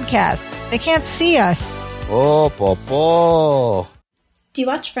podcast. They can't see us. Oh. Do you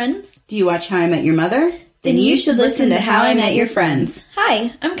watch Friends? Do you watch How I Met Your Mother? Then you should listen to How I Met Your Friends.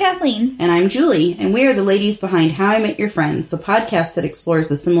 Hi, I'm Kathleen. And I'm Julie, and we are the ladies behind How I Met Your Friends, the podcast that explores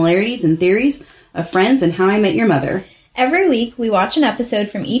the similarities and theories of Friends and How I Met Your Mother. Every week, we watch an episode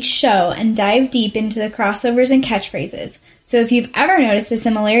from each show and dive deep into the crossovers and catchphrases. So if you've ever noticed the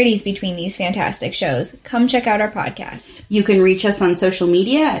similarities between these fantastic shows, come check out our podcast. You can reach us on social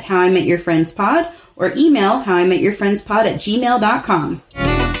media at How I Met Your Friends Pod or email howimetyourfriendspod@gmail.com.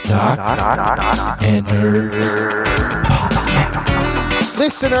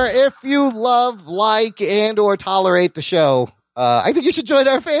 Listener, if you love, like, and or tolerate the show, I think you should join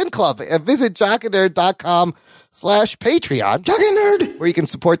our fan club. Visit jockandnerd.com/Patreon, where you can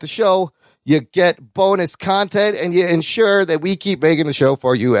support the show. You get bonus content, and you ensure that we keep making the show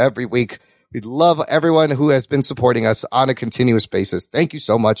for you every week. We love everyone who has been supporting us on a continuous basis. Thank you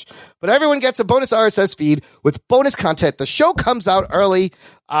so much. But everyone gets a bonus RSS feed with bonus content. The show comes out early.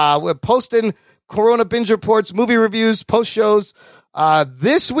 We're posting Corona binge reports, movie reviews, post shows.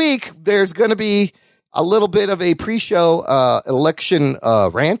 This week, there's going to be a little bit of a pre-show election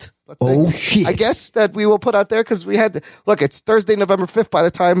rant. Let's say. Oh, shit. I guess that we will put out there because we had look, it's Thursday, November 5th. By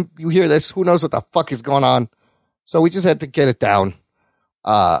the time you hear this, who knows what the fuck is going on. So we just had to get it down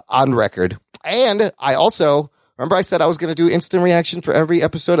on record. And I also, remember I said I was going to do instant reaction for every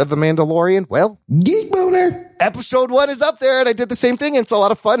episode of The Mandalorian? Well, Geek Boner. episode 1 is up there, and I did the same thing. And it's a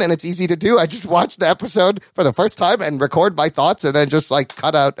lot of fun, and it's easy to do. I just watched the episode for the first time and record my thoughts and then just like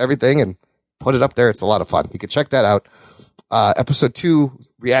cut out everything and put it up there. It's a lot of fun. You can check that out. Episode 2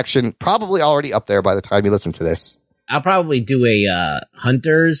 reaction probably already up there by the time you listen to this. I'll probably do a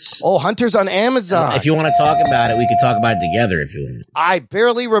Hunters. Oh, Hunters on Amazon. If you want to talk about it, we could talk about it together if you want. I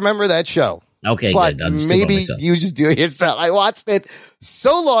barely remember that show. Okay, but good. I'll just maybe you just do it yourself. I watched it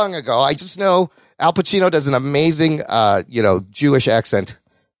so long ago. I just know Al Pacino does an amazing, Jewish accent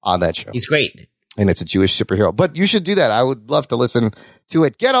on that show. He's great. And it's a Jewish superhero. But you should do that. I would love to listen to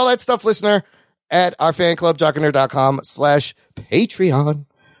it. Get all that stuff, listener, at our fan club, jockanerd.com/Patreon.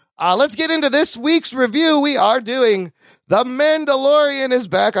 Let's get into this week's review. We are doing The Mandalorian is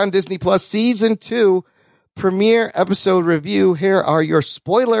back on Disney Plus Season 2 premiere episode review. Here are your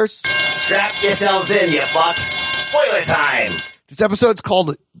spoilers. Strap yourselves in, you fucks. Spoiler time. This episode's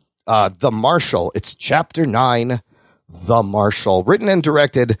called The Marshal. It's Chapter 9, The Marshal, written and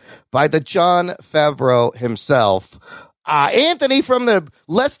directed by the Jon Favreau himself. Anthony, from the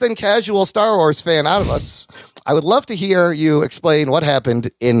less than casual Star Wars fan out of us, I would love to hear you explain what happened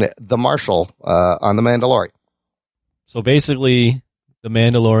in The Marshal on The Mandalorian. So basically, The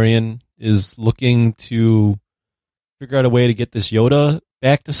Mandalorian is looking to figure out a way to get this Yoda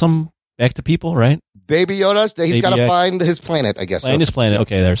back to people, right? Baby Yoda, he's got to find his planet, I guess. Find his planet.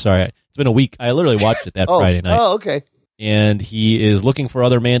 Okay, there. Sorry. It's been a week. I literally watched it that Friday night. Oh, okay. And he is looking for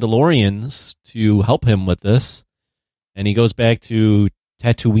other Mandalorians to help him with this. And he goes back to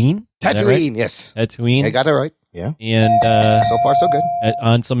Tatooine. Tatooine, yes. Tatooine. I got it right. Yeah. And so far, so good.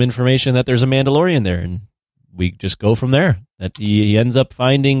 On some information that there's a Mandalorian there. And we just go from there. That he ends up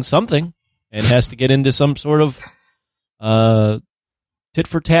finding something and has to get into some sort of tit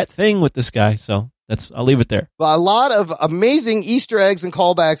for tat thing with this guy. So I'll leave it there. Well, a lot of amazing Easter eggs and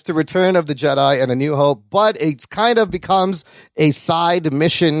callbacks to Return of the Jedi and A New Hope, but it kind of becomes a side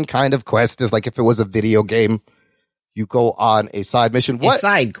mission kind of quest. Is like if it was a video game, you go on a side mission. A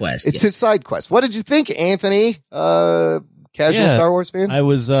side quest. It's a side quest. What did you think, Anthony? Casual Star Wars fan? I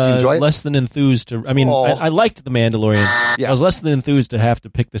was less than enthused to. I mean, I liked The Mandalorian. Yeah. I was less than enthused to have to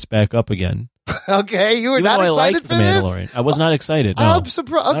pick this back up again. Okay, you were Even not though excited I liked for The this? Mandalorian. I was not excited. No. I'm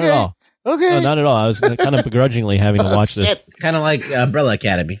surprised. Okay. Not at all. Okay. No, not at all. I was kind of begrudgingly having to watch this. It's kind of like Umbrella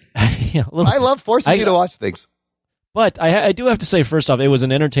Academy. Yeah, I love forcing you to watch things. But I do have to say, first off, it was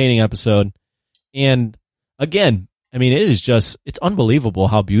an entertaining episode. And again, I mean, it's unbelievable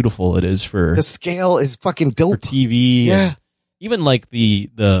how beautiful it is for... The scale is fucking dope. For TV. Yeah. Even like the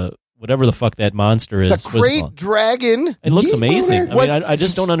whatever the fuck that monster is. The Great Dragon. It looks amazing. I mean, I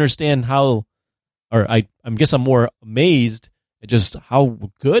just don't understand how... Or I guess I'm more amazed at just how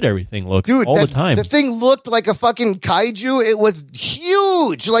good everything looks all the time. The thing looked like a fucking kaiju. It was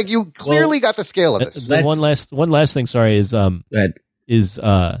huge. Like you clearly got the scale of this. One last thing, sorry, is plus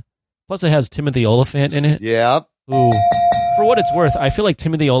it has Timothy Olyphant in it. Yeah. Who, for what it's worth, I feel like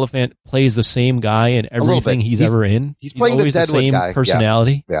Timothy Olyphant plays the same guy in everything he's ever in. He's playing always the same guy.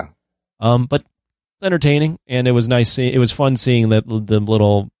 Personality. Yeah. But it's entertaining, and it was nice. It was fun seeing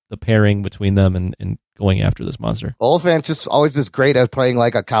the pairing between them and going after this monster. Oliphant's just always this great at playing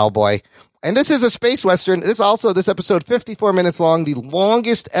like a cowboy. And this is a space western. This episode 54 minutes long, the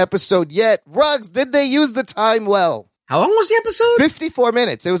longest episode yet. Ruggs, did they use the time well? How long was the episode? 54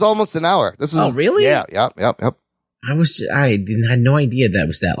 minutes. It was almost an hour. Oh, really? Yeah. Yep. I had no idea that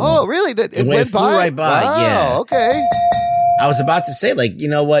was that long. Oh, really? It went flew right by. Wow, yeah. Okay. I was about to say, like, you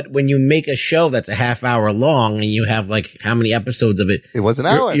know what? When you make a show that's a half hour long and you have like how many episodes of it? It was an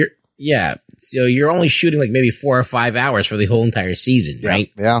hour. Yeah. So you're only shooting like maybe 4 or 5 hours for the whole entire season,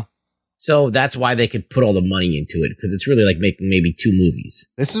 right? Yeah. So that's why they could put all the money into it, because it's really like making maybe 2 movies.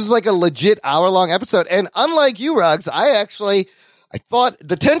 This was like a legit hour-long episode. And unlike you, Ruggs, I thought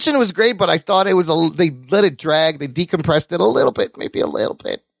the tension was great, but I thought it was they let it drag. They decompressed it a little bit, maybe a little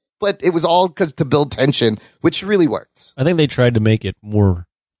bit. But it was all because to build tension, which really works. I think they tried to make it more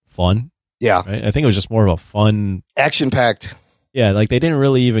fun. Yeah. Right? I think it was just more of a fun... Action-packed. Yeah, like they didn't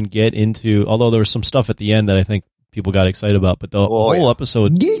really even get into... Although there was some stuff at the end that I think people got excited about, but the whole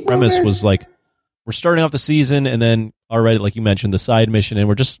episode premise was like, we're starting off the season, and then already, like you mentioned, the side mission, and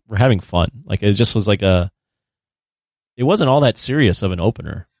we're having fun. Like it just was like it wasn't all that serious of an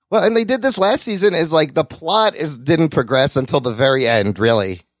opener. Well, and they did this last season. Is like the plot didn't progress until the very end.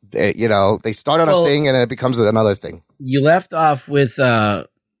 Really, they start on a thing and then it becomes another thing. You left off with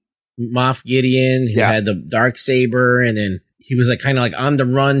Moff Gideon, who had the Darksaber, and then he was like kind of like on the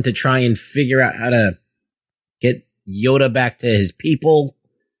run to try and figure out how to get Yoda back to his people,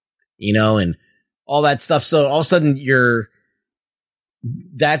 and all that stuff. So all of a sudden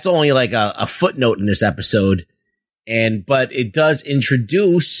that's only like a footnote in this episode. But it does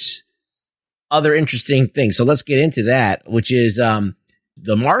introduce other interesting things. So let's get into that, which is,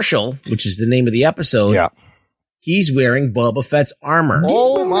 the Marshal, which is the name of the episode. Yeah. He's wearing Boba Fett's armor.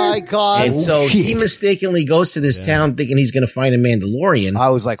 Oh my God. And so he mistakenly goes to this town thinking he's going to find a Mandalorian. I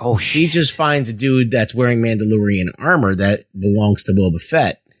was like, oh shit. He just finds a dude that's wearing Mandalorian armor that belongs to Boba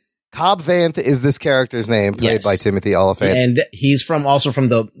Fett. Cobb Vanth is this character's name, played by Timothy Olyphant. And he's also from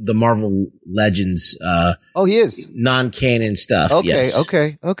the Marvel Legends. He is. Non-canon stuff. Okay, yes.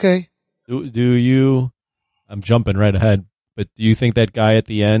 Okay. Do you, I'm jumping right ahead, but do you think that guy at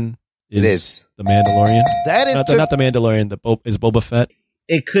the end It is. The Mandalorian? That is not the Mandalorian. Is Boba Fett?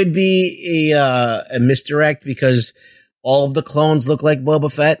 It could be a misdirect because all of the clones look like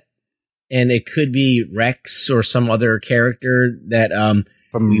Boba Fett, and it could be Rex or some other character that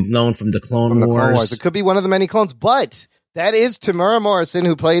we've known from the Clone Wars. It could be one of the many clones, but that is Tamura Morrison,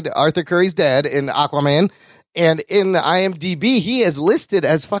 who played Arthur Curry's dad in Aquaman. And in the IMDb, he is listed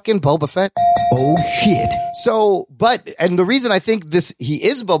as fucking Boba Fett. Oh, shit. So, and the reason I think he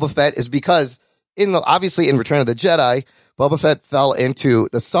is Boba Fett is because obviously in Return of the Jedi, Boba Fett fell into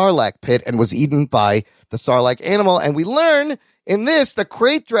the Sarlacc pit and was eaten by the Sarlacc animal. And we learn in this, the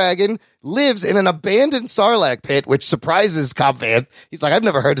Krayt Dragon lives in an abandoned Sarlacc pit, which surprises Cobb Vanth. He's like, I've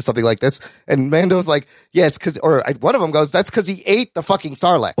never heard of something like this. And Mando's like, yeah, it's because, or one of them goes, that's because he ate the fucking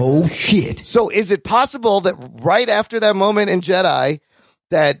Sarlacc. Oh, shit. So is it possible that right after that moment in Jedi,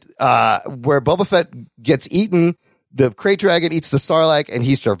 that where Boba Fett gets eaten, the Krayt Dragon eats the Sarlacc and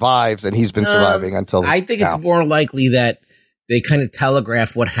he survives, and he's been surviving until I think now. It's more likely that they kind of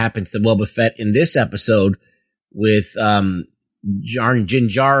telegraph what happens to Boba Fett in this episode with Din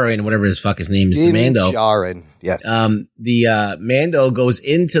Djarin, whatever his fuck his name is, the Mando. Djarin, yes. The Mando goes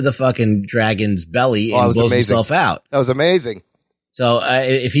into the fucking dragon's belly and blows himself out. That was amazing. So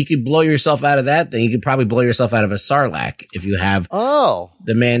if you could blow yourself out of that, then you could probably blow yourself out of a Sarlacc if you have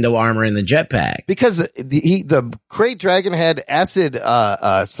the Mando armor and the jetpack. Because the Krayt Dragon had acid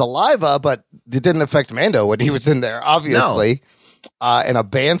saliva, but it didn't affect Mando when he was in there, obviously. No. And a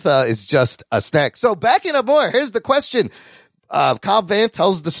bantha is just a snack. So backing up more, here's the question. Cobb Vanth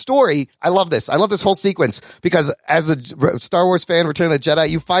tells the story. I love this. I love this whole sequence because as a Star Wars fan, Return of the Jedi,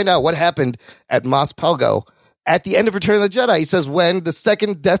 you find out what happened at Mos Pelgo. At the end of Return of the Jedi, he says, when the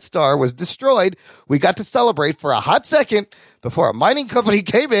second Death Star was destroyed, we got to celebrate for a hot second before a mining company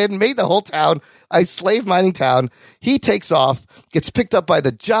came in, made the whole town a slave mining town. He takes off, gets picked up by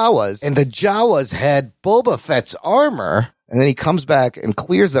the Jawas, and the Jawas had Boba Fett's armor, and then he comes back and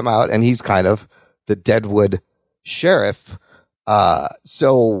clears them out, and he's kind of the Deadwood sheriff.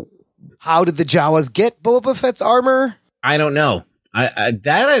 So how did the Jawas get Boba Fett's armor? I don't know. I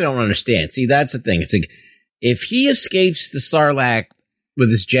don't understand. See, that's the thing. It's like, if he escapes the Sarlacc with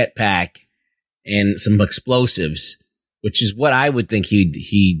his jetpack and some explosives, which is what I would think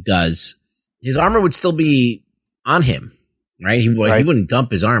he does, his armor would still be on him, right? He wouldn't dump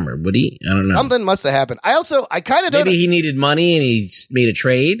his armor, would he? I don't know. Something must have happened. I kind of don't. Maybe he needed money and he made a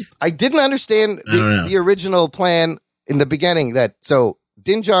trade. I didn't understand the original plan in the beginning so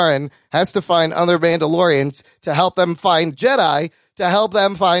Din Djarin has to find other Mandalorians to help them find Jedi, to help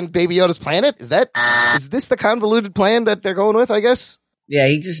them find Baby Yoda's planet? Is this the convoluted plan that they're going with, I guess? Yeah,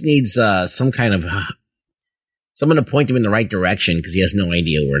 he just needs some kind of someone to point him in the right direction because he has no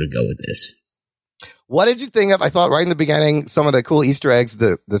idea where to go with this. What did you think of, I thought right in the beginning, some of the cool Easter eggs,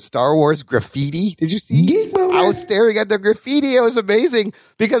 the Star Wars graffiti? Did you see? I was staring at the graffiti. It was amazing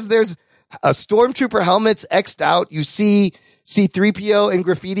because there's a stormtrooper helmet's X'd out. You see C-3PO in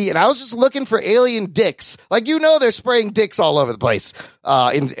graffiti, and I was just looking for alien dicks. Like, they're spraying dicks all over the place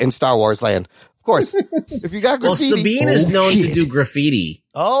in Star Wars land. Of course, if you got graffiti. Well, Sabine is known to do graffiti.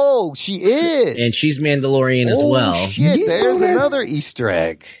 Oh, she is. And she's Mandalorian as well. Shit, there's another Easter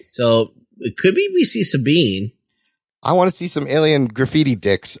egg. So it could be we see Sabine. I want to see some alien graffiti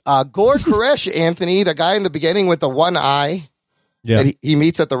dicks. Gor Koresh, Anthony, the guy in the beginning with the one eye that he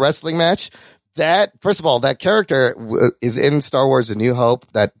meets at the wrestling match. That, first of all, that character is in Star Wars A New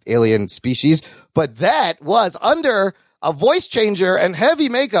Hope, that alien species, but that was under a voice changer and heavy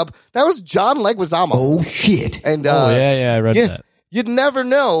makeup. That was John Leguizamo. Oh, shit. And, I read that. You'd never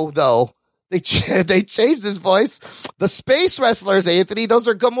know, though. They changed his voice. The space wrestlers, Anthony, those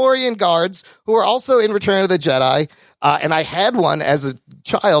are Gamorrean guards who are also in Return of the Jedi. And I had one as a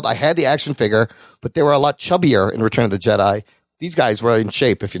child. I had the action figure, but they were a lot chubbier in Return of the Jedi. These guys were in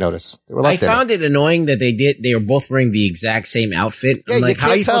shape, if you notice. They were found it annoying that they were both wearing the exact same outfit. Yeah, I'm like,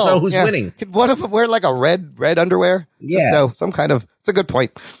 how are you supposed to know who's winning? Could one of them wear like a red underwear? Yeah. So some kind of, it's a good point.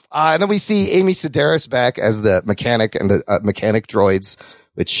 And then we see Amy Sedaris back as the mechanic and the mechanic droids,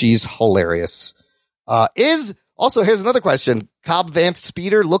 which she's hilarious. Here's another question. Cobb Vanth's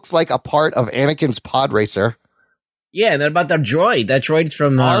speeder looks like a part of Anakin's pod racer. Yeah, and then about that droid. That droid's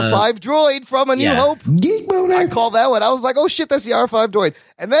from R5 droid from A New Hope. I call that one. I was like, oh shit, that's the R5 droid.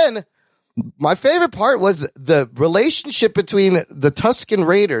 And then my favorite part was the relationship between the Tusken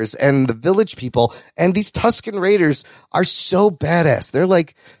Raiders and the village people. And these Tusken Raiders are so badass. They're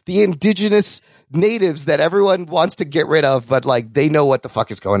like the indigenous natives that everyone wants to get rid of, but like they know what the fuck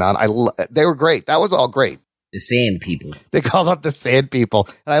is going on. They were great. That was all great. The Sand People. They called up the Sand People.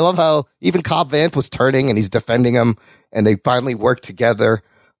 And I love how even Cobb Vanth was turning and he's defending them, and they finally work together.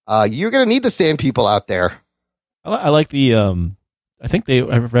 You're going to need the sand people out there. I like the, I think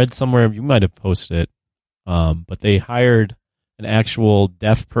I've read somewhere, you might have posted it, but they hired an actual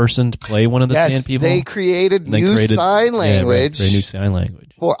deaf person to play one of the sand people. They created new sign language. Yeah, new sign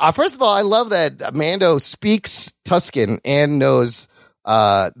language. First of all, I love that Mando speaks Tuscan and knows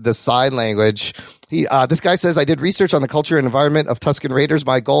the sign language. This guy says, I did research on the culture and environment of Tuscan Raiders.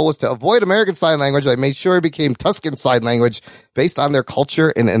 My goal was to avoid American Sign Language. I made sure it became Tuscan Sign Language based on their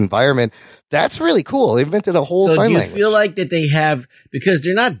culture and environment. That's really cool. They invented a whole sign language. So do you feel like that they have, because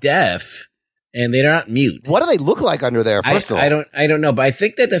they're not deaf and they're not mute. What do they look like under there, first of all? I don't know, but I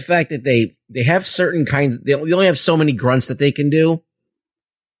think that the fact that they have certain kinds, they only have so many grunts that they can do.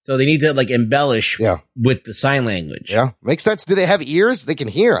 So they need to like embellish with the sign language. Yeah. Makes sense. Do they have ears? They can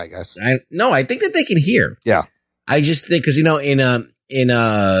hear, I guess. No, I think that they can hear. Yeah. I just think, cause in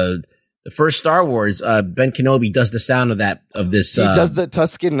the first Star Wars, Ben Kenobi does the sound of this. He does the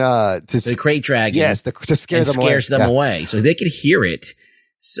Tuscan, the crate dragon. Yes. To scare them away. Scares them away. So they can hear it.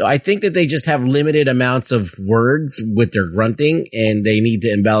 So I think that they just have limited amounts of words with their grunting, and they need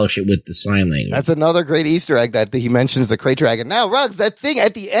to embellish it with the sign language. That's another great Easter egg that he mentions the crate dragon. Now, Ruggs, that thing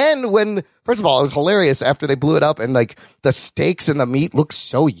at the end when, first of all, it was hilarious after they blew it up and like the steaks and the meat looked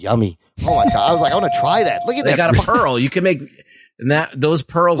so yummy. Oh my God. I was like, I want to try that. Look at that. They got a pearl. You can make, and those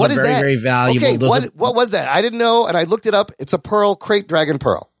pearls are very, very valuable. Okay, what was that? I didn't know, and I looked it up. It's a pearl, crate dragon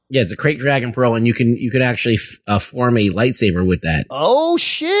pearl. Yeah, it's a crate dragon pearl, and you can actually form a lightsaber with that. Oh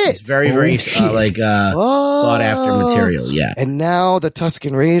shit! It's very sought after material. Yeah, and now the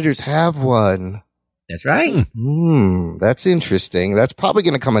Tuscan Raiders have one. That's right. That's interesting. That's probably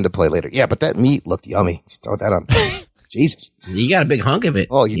going to come into play later. Yeah, but that meat looked yummy. Just throw that on. Jesus, you got a big hunk of it.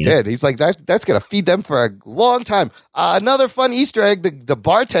 Oh, you did. He's like that's going to feed them for a long time. Another fun Easter egg: the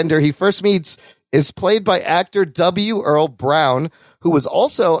bartender he first meets is played by actor W. Earl Brown, who was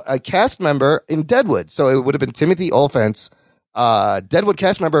also a cast member in Deadwood. So it would have been Timothy Olyphant's Deadwood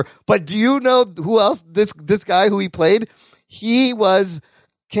cast member. But do you know who else this guy who he played? He was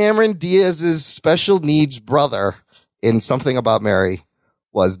Cameron Diaz's special needs brother in Something About Mary.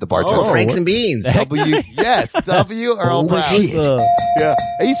 Was the bartender. Oh, Franks and Beans. W. Earl Brown. Yeah.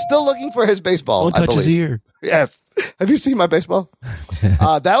 He's still looking for his baseball. Don't touch his ear. Yes. Have you seen my baseball?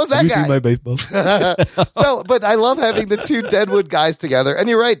 That was that Have guy. You seen my baseball? But I love having the two Deadwood guys together. And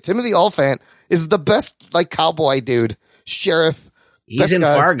you're right. Timothy Olyphant is the best, like, cowboy dude, sheriff. He's in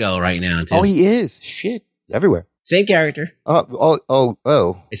Fargo right now, too. Oh, he is. Shit. Everywhere. Same character.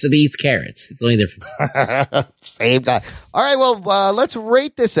 Oh. Except he eats carrots. It's the only difference. Same guy. All right, well, let's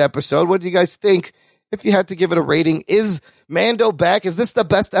rate this episode. What do you guys think? If you had to give it a rating, is Mando back? Is this the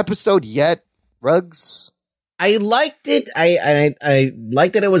best episode yet? Ruggs? I liked it. I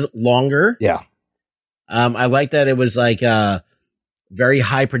liked that it was longer. Yeah. I liked that it was like very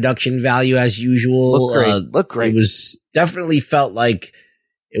high production value as usual. Look great. It was definitely felt like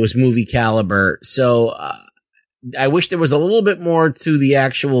it was movie caliber. So I wish there was a little bit more to the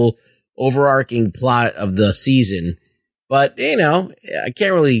actual overarching plot of the season. But, I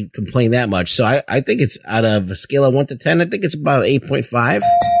can't really complain that much. So I think it's out of a scale of 1 to 10. I think it's about 8.5.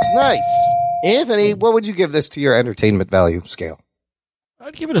 Nice. Anthony, what would you give this to your entertainment value scale?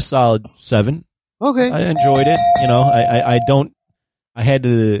 I'd give it a solid 7. Okay. I enjoyed it. I had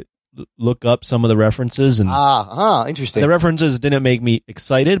to look up some of the references and interesting. The references didn't make me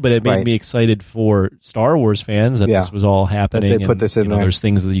excited, but it made me excited for Star Wars fans that this was all happening. That they put this in there. There's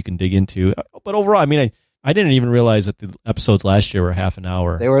things that you can dig into. But overall, I didn't even realize that the episodes last year were half an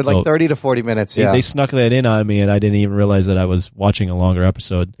hour. They were like 30 to 40 minutes. Yeah. They snuck that in on me, and I didn't even realize that I was watching a longer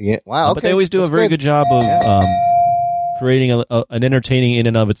epised. Yeah. Wow. Okay. But they always do a very good job of creating an entertaining in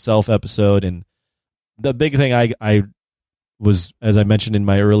and of itself episode. And the big thing I was, as I mentioned in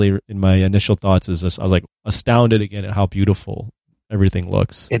my initial thoughts, is this: I was like astounded again at how beautiful everything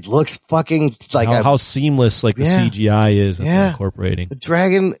looks. It looks fucking like how seamless the CGI is incorporating. The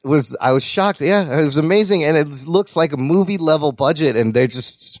dragon I was shocked. Yeah, it was amazing. And it looks like a movie level budget and they're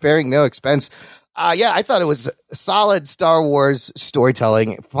just sparing no expense. I thought it was solid Star Wars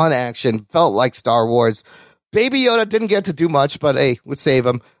storytelling, fun action, felt like Star Wars. Baby Yoda didn't get to do much, but hey, we'll save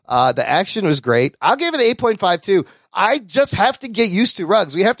him. The action was great. I'll give it 8.5 too. I just have to get used to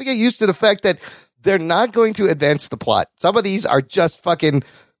Ruggs. We have to get used to the fact that they're not going to advance the plot. Some of these are just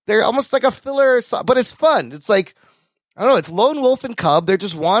they're almost like a filler, but it's fun. It's like, I don't know, it's Lone Wolf and Cub. They're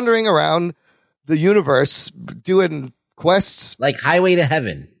just wandering around the universe doing quests. Like Highway to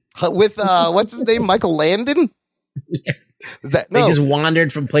Heaven. With, what's his name? Michael Landon? Yeah. They just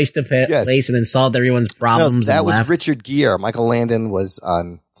wandered from place to place and then solved everyone's problems. No, that was Richard Gere. Michael Landon was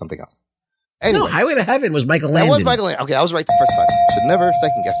on something else. Anyways, No, Highway to Heaven was Michael Landon. That was Michael Landon. Okay, I was right the first time. Should never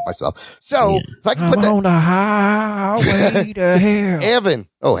second guess myself. So if I can put on the highway to hell. Evan.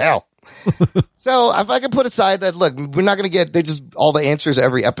 Oh, hell. So if I can put aside that, look, we're not going to get just all the answers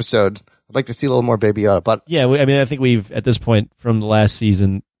every episode. I'd like to see a little more Baby Yoda. But yeah, I think we've, at this point from the last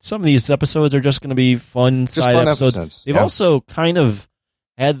season, some of these episodes are just going to be fun side episodes. They've also kind of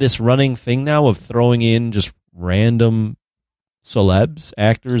had this running thing now of throwing in just random celebs,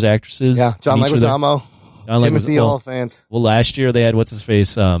 actors, actresses. Yeah, John Leguizamo, Timothy Olyphant. Well, last year they had what's his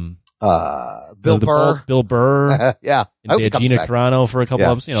face, Bill Burr. Bill Burr. Yeah, and they had Gina Carano for a couple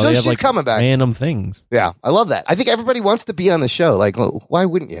of. They have she's coming back. Random things. Yeah, I love that. I think everybody wants to be on the show. Like, why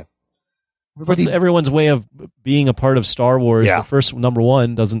wouldn't you? Everyone's way of being a part of Star Wars. Yeah. The first, number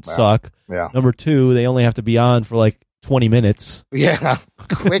one, doesn't suck. Yeah. Number two, they only have to be on for like 20 minutes. Yeah.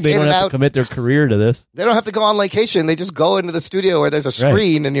 Quick they in don't and have out. to commit their career to this. They don't have to go on location. They just go into the studio where there's a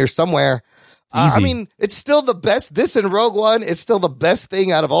screen and you're somewhere. I mean, it's still the best. This and Rogue One is still the best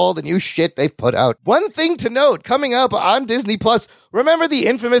thing out of all the new shit they've put out. One thing to note, coming up on Disney Plus, remember the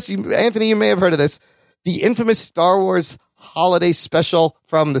infamous, Anthony, you may have heard of this, the infamous Star Wars holiday special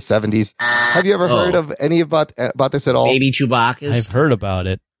from the 70s. Have you ever heard of any about this at all? Baby Chewbacca's. I've heard about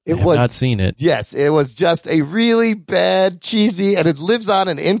it. I have not seen it. Yes, it was just a really bad, cheesy, and it lives on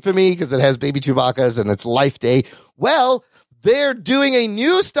in infamy because it has Baby Chewbacca's and it's Life Day. Well, they're doing a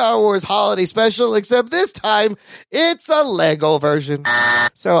new Star Wars holiday special, except this time it's a Lego version.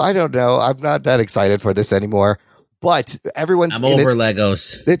 So I don't know. I'm not that excited for this anymore. But everyone's I'm over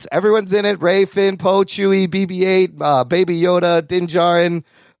Legos. Everyone's in it. Rey, Finn, Poe, Chewie, BB-8, Baby Yoda, Din Djarin.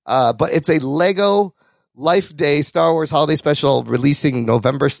 But it's a Lego Life Day Star Wars holiday special releasing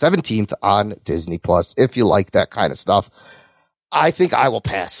November 17th on Disney Plus. If you like that kind of stuff, I think I will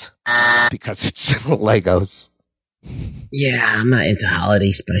pass because it's Legos. Yeah, I'm not into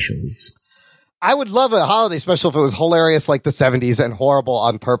holiday specials. I would love a holiday special if it was hilarious like the 70s and horrible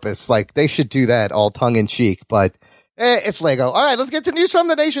on purpose. Like they should do that all tongue in cheek, but it's Lego. All right, let's get to news from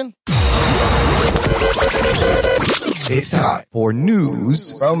the nation. It's time for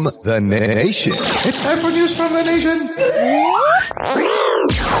news from the nation. It's time for news from the nation.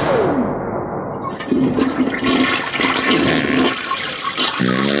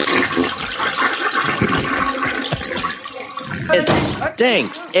 It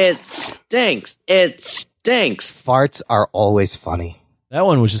stinks. It stinks. It stinks. Farts are always funny. That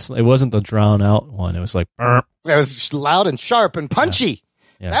one was just, it wasn't the drown out one. It was like, burp. It was just loud and sharp and punchy.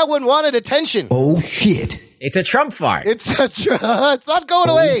 Yeah. That one wanted attention. Oh, shit. It's a Trump fart. It's not going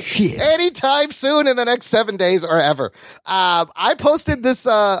away anytime soon in the next 7 days or ever. I posted this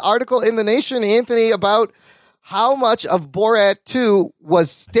article in The Nation, Anthony, about how much of Borat 2 was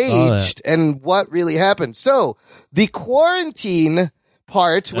staged and what really happened. So the quarantine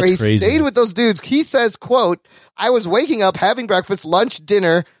part where he stayed with those dudes, he says, quote, I was waking up, having breakfast, lunch,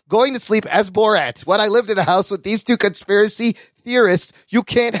 dinner, going to sleep as Borat. When I lived in a house with these two conspiracy theorists, you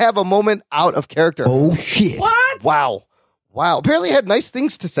can't have a moment out of character. Oh, shit. What? Wow. Apparently had nice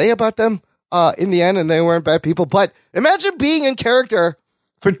things to say about them in the end, and they weren't bad people. But imagine being in character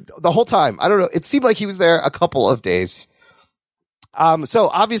for the whole time. I don't know. It seemed like he was there a couple of days. So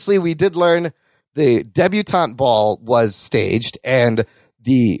obviously we did learn the debutante ball was staged, and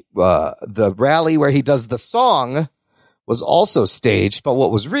the rally where he does the song was also staged. But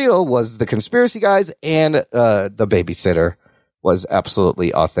what was real was the conspiracy guys and the babysitter was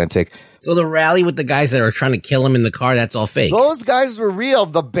absolutely authentic. So the rally with the guys that are trying to kill him in the car, that's all fake. Those guys were real.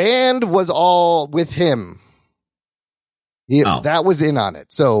 The band was all with him. That was in on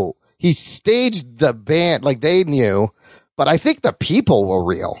it. So he staged the band like they knew, but I think the people were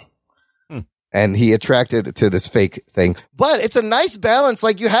real. And he attracted to this fake thing. But it's a nice balance.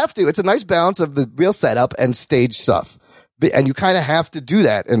 Like you have to. It's a nice balance of the real setup and stage stuff. And you kind of have to do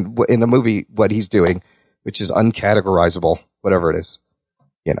that in the movie, what he's doing, which is uncategorizable, whatever it is.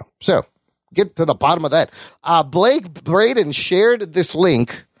 You know. So get to the bottom of that. Blake Braden shared this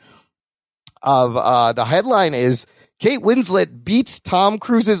link of the headline is Kate Winslet beats Tom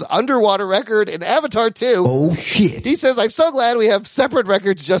Cruise's underwater record in Avatar 2. Oh, shit. He says, I'm so glad we have separate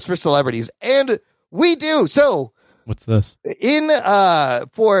records just for celebrities. And we do. So, what's this?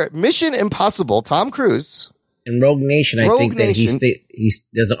 For Mission Impossible, Tom Cruise. In Rogue Nation, I think that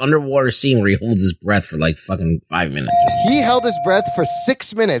there's an underwater scene where he holds his breath for like fucking 5 minutes. He held his breath for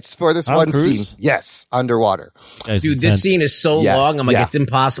 6 minutes for this one scene. Yes, underwater. Dude, this scene is so long. I'm like, it's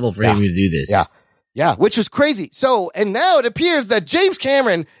impossible for him to do this. Yeah, which was crazy. So, and now it appears that James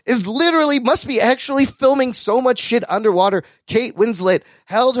Cameron must be actually filming so much shit underwater. Kate Winslet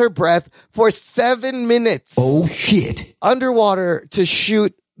held her breath for 7 minutes. Oh, shit. Underwater to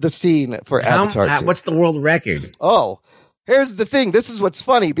shoot the scene for Avatar 2. What's the world record? Oh, here's the thing. This is what's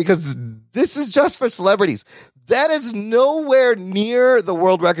funny because this is just for celebrities. That is nowhere near the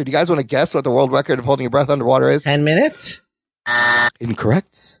world record. You guys want to guess what the world record of holding your breath underwater is? 10 minutes?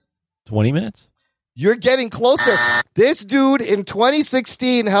 Incorrect. 20 minutes? You're getting closer. This dude in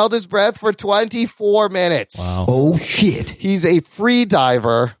 2016 held his breath for 24 minutes. Wow. Oh, shit. He's a free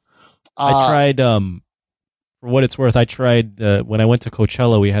diver. I tried, for what it's worth, when I went to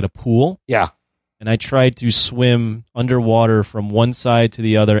Coachella, we had a pool. Yeah. And I tried to swim underwater from one side to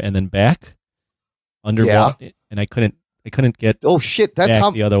the other and then back underwater. Yeah. And I couldn't get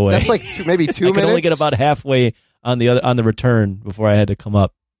the other way. That's like maybe 2 minutes. I could only get about halfway on the return before I had to come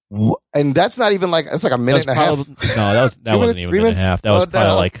up. And that's not even it's like a minute and a half. No, that wasn't even a minute and a half. That was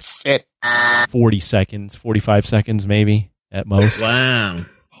probably 40 seconds, 45 seconds maybe at most. Wow.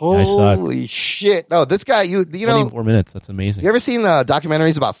 Holy shit. No, this guy, you know. 24 minutes. That's amazing. You ever seen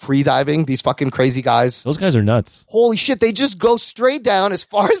documentaries about free diving? These fucking crazy guys. Those guys are nuts. Holy shit. They just go straight down as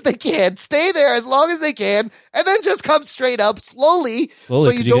far as they can, stay there as long as they can, and then just come straight up slowly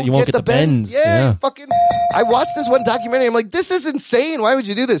so you won't get the bends. Yeah. Fucking. I watched this one documentary. I'm like, this is insane. Why would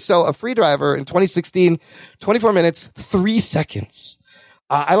you do this? So a free diver in 2016, 24 minutes, 3 seconds.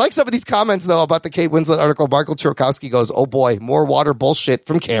 I like some of these comments, though, about the Kate Winslet article. Michael Churkowski goes, oh, boy, more water bullshit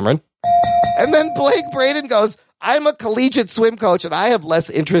from Cameron. And then Blake Braden goes, I'm a collegiate swim coach, and I have less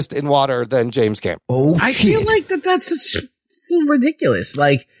interest in water than James Cameron. Oh, I feel like that's so ridiculous.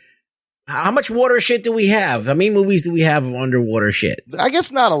 Like, how much water shit do we have? How many movies do we have of underwater shit? I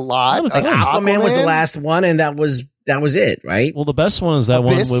guess not a lot. Aquaman was the last one, and that was it, right? Well, the best one is that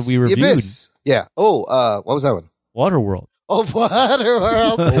one when we reviewed. Abyss. Yeah. Oh, what was that one? Waterworld. Oh,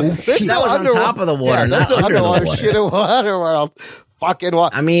 Waterworld. That was on top of the water, not the under underwater the water. Shit of Waterworld. Fucking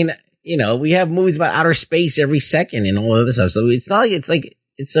water. I mean, we have movies about outer space every second and all of this stuff. So it's not like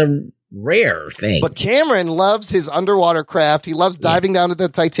it's a rare thing. But Cameron loves his underwater craft. He loves diving down to the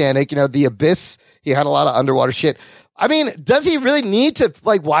Titanic. The Abyss. He had a lot of underwater shit. I mean, does he really need to,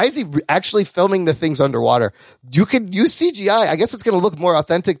 why is he actually filming the things underwater? You could use CGI. I guess it's going to look more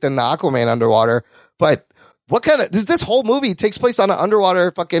authentic than the Aquaman underwater, but what kind of, this whole movie takes place on an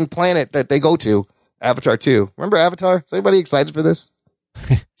underwater fucking planet that they go to, Avatar 2. Remember Avatar? Is anybody excited for this?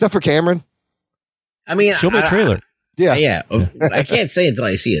 Except for Cameron? I mean, show me a trailer. Yeah. I can't say until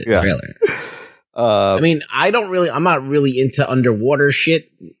I see a trailer. I mean, I'm not really into underwater shit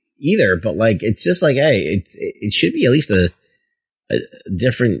either, but it's just hey, it should be at least a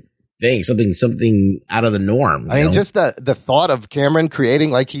different thing, something out of the norm. I mean, just the thought of Cameron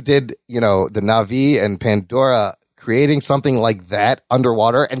creating like he did, the Na'vi and Pandora, creating something like that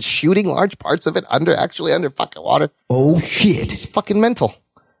underwater and shooting large parts of it under fucking water. Oh shit. It's fucking mental.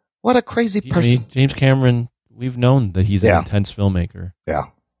 What a crazy person. I mean, James Cameron, we've known that he's an intense filmmaker. Yeah.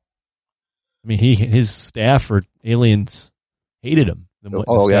 I mean, his staff or aliens hated him. The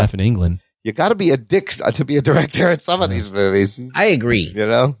staff in England. You got to be a dick to be a director in some of these movies. I agree. You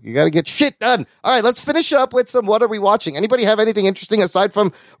got to get shit done. All right, let's finish up with some what are we watching? Anybody have anything interesting aside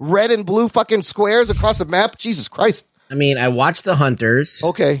from red and blue fucking squares across a map? Jesus Christ. I mean, I watched The Hunters.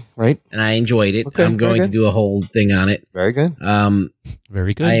 Okay, right. And I enjoyed it. Okay, I'm going to do a whole thing on it. Very good.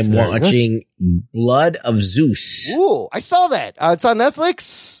 Very good. I am watching Blood of Zeus. Ooh, I saw that. It's on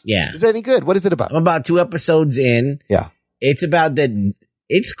Netflix. Yeah. Is it any good? What is it about? I'm about 2 episodes in. Yeah. It's about that.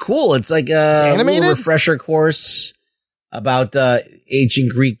 It's cool. It's like a little refresher course about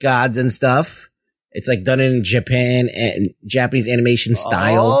ancient Greek gods and stuff. It's done in Japan and Japanese animation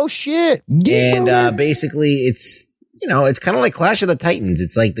style. Oh shit! And basically, it's it's kind of like Clash of the Titans.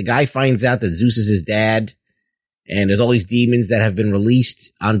 It's like the guy finds out that Zeus is his dad, and there's all these demons that have been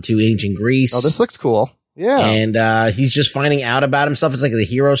released onto ancient Greece. Oh, this looks cool. Yeah, and he's just finding out about himself. It's like the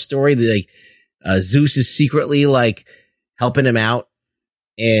hero story. Zeus is secretly helping him out.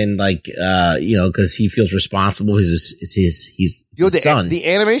 And because he feels responsible, he's his son. The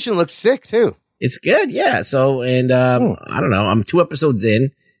animation looks sick too. It's good, yeah. So, and I don't know. I'm 2 episodes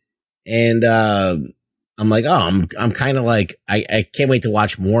in, and I'm like, I'm kind of I can't wait to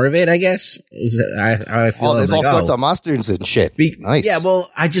watch more of it. I guess I feel there's all sorts of monsters and shit. Nice. Yeah,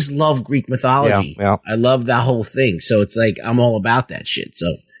 well, I just love Greek mythology. Yeah. I love that whole thing. So it's I'm all about that shit.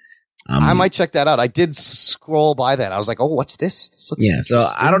 So. I might check that out. I did scroll by that. I was like, oh, what's this? This looks interesting. So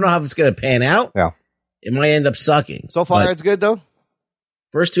I don't know how it's going to pan out. Yeah. It might end up sucking. So far, it's good, though?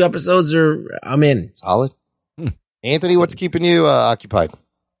 First 2 episodes I'm in. Solid. Anthony, what's keeping you occupied?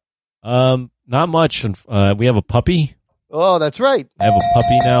 Not much. We have a puppy. Oh, that's right. I have a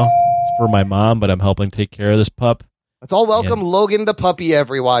puppy now. It's for my mom, but I'm helping take care of this pup. Let's all welcome Logan the puppy,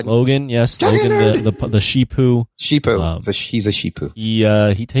 everyone. Logan, yes. Logan, the sheepoo. Sheepoo. He's a sheepoo.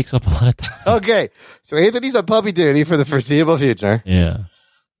 He takes up a lot of time. Okay. So Anthony's on puppy duty for the foreseeable future. Yeah.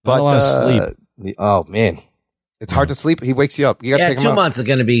 But, not a lot of sleep. Oh, man. It's hard to sleep. He wakes you up. You got to take him 2 months are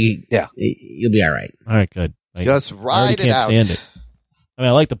going to be... Yeah. You'll be all right. All right, good. Just ride it out. Stand it. I mean,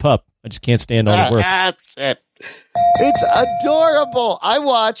 I like the pup. I just can't stand all the work. That's it. It's adorable. I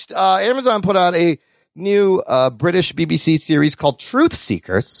watched, Amazon put out a new British BBC series called Truth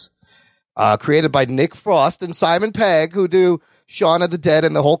Seekers, created by Nick Frost and Simon Pegg, who do Shaun of the Dead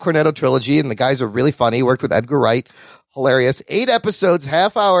and the whole Cornetto trilogy. And the guys are really funny. Worked with Edgar Wright. Hilarious. 8 episodes,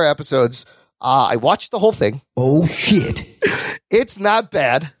 half-hour episodes. I watched the whole thing. Oh, shit. It's not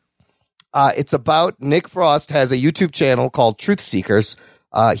bad. It's about Nick Frost has a YouTube channel called Truth Seekers.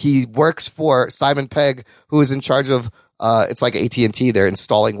 He works for Simon Pegg, who is in charge of, it's like AT&T. They're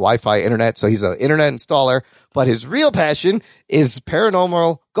installing Wi-Fi internet. So he's an internet installer, but his real passion is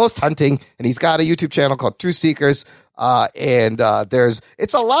paranormal ghost hunting. And he's got a YouTube channel called Truth Seekers.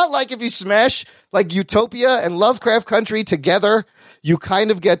 It's a lot like if you smash like Utopia and Lovecraft Country together, you kind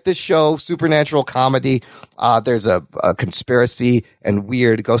of get this show, supernatural comedy. There's a conspiracy and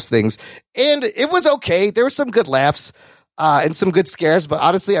weird ghost things. And it was okay. There were some good laughs. And some good scares, but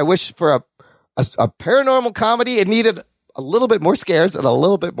honestly, I wish for a paranormal comedy, it needed a little bit more scares and a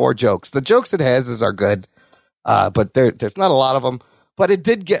little bit more jokes. The jokes it has are good, but there's not a lot of them. But it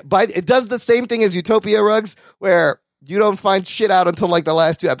does the same thing as Utopia, Rugs, where you don't find shit out until like the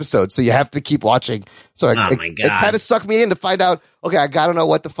last 2 episodes, so you have to keep watching. So it kind of sucked me in to find out. Okay, I gotta know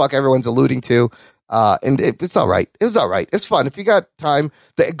what the fuck everyone's alluding to. And it's all right. It was all right. It's fun if you got time.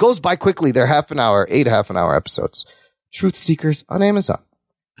 It goes by quickly. They're 8 half-an-hour episodes. Truth Seekers on Amazon.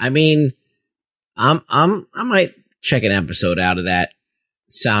 I mean, I might check an episode out of that.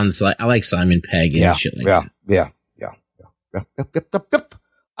 Sounds like I like Simon Pegg and shit like that. Yeah.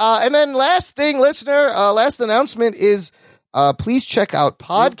 And then last thing, listener, last announcement is please check out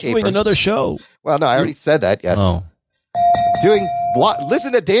Podcapers. Doing another show. Well, no, I already said that. Yes. Oh.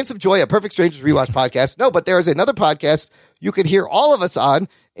 Listen to Dance of Joy, a Perfect Strangers Rewatch podcast. No, but there is another podcast you can hear all of us on.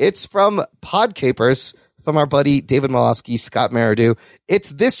 It's from Podcapers. From our buddy David Malofsky, Scott Meridew. It's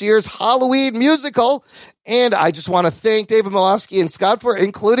this year's Halloween musical. And I just want to thank David Malofsky and Scott for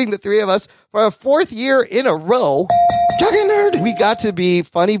including the 3 of us for a 4th year in a row. We got to be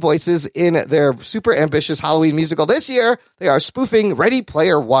funny voices in their super ambitious Halloween musical. This year, they are spoofing Ready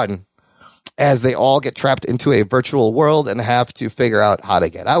Player One as they all get trapped into a virtual world and have to figure out how to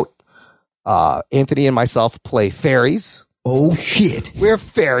get out. Anthony and myself play fairies. Oh, shit. We're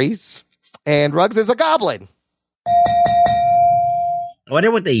fairies. And Ruggs is a goblin. I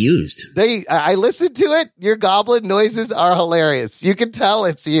wonder what they used. I listened to it. Your goblin noises are hilarious. You can tell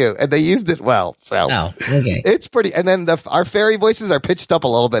it's you, and they used it well. So okay, it's pretty. And then our fairy voices are pitched up a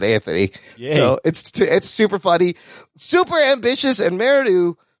little bit, Anthony. Yay. So it's super funny, super ambitious, and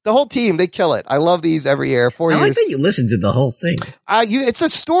Meridew, the whole team, they kill it. I love these every year. 4 years. I like that you listened to the whole thing. It's a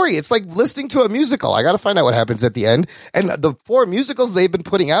story. It's like listening to a musical. I got to find out what happens at the end. And the 4 musicals they've been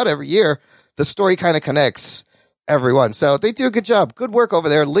putting out every year, the story kind of connects everyone. So they do a good job. Good work over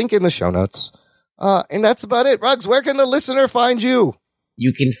there. Link in the show notes. And that's about it. Ruggs, where can the listener find you?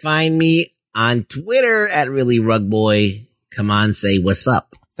 You can find me on Twitter at ReallyRugBoy. Come on, say what's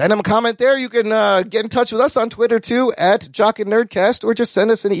up. Send them a comment there. You can get in touch with us on Twitter, too, at Jock and Nerdcast, or just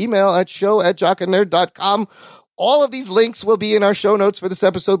send us an email at show@jockandnerd.com. All of these links will be in our show notes for this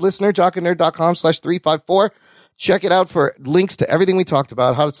episode, listener, jockandnerd.com/354. Check it out for links to everything we talked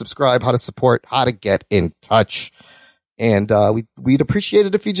about, how to subscribe, how to support, how to get in touch. And we'd appreciate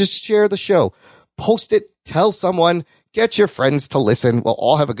it if you just share the show. Post it, tell someone, get your friends to listen. We'll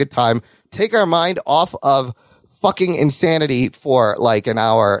all have a good time. Take our mind off of fucking insanity for like an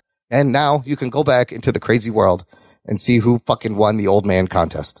hour. And now you can go back into the crazy world and see who fucking won the old man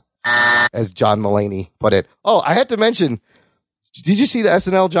contest, as John Mulaney put it. Oh, I had to mention, did you see the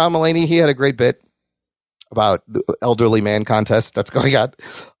SNL John Mulaney? He had a great bit about the elderly man contest that's going on.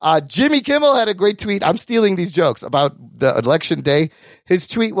 Jimmy Kimmel had a great tweet. I'm stealing these jokes about the election day. His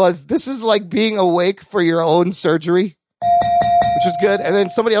tweet was, "This is like being awake for your own surgery," which was good. And then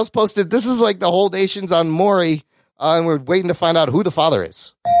somebody else posted, "This is like the whole nation's on Maury, and we're waiting to find out who the father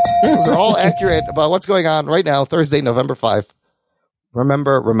is." Those are all accurate about what's going on right now, Thursday, November 5th.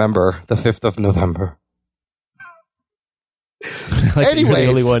 Remember, the 5th of November. Anyways, you're the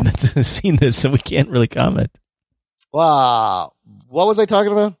only one that's seen this, so we can't really comment. Wow. What was I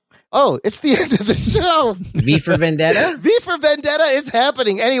talking about? Oh, it's the end of the show. V for Vendetta? V for Vendetta is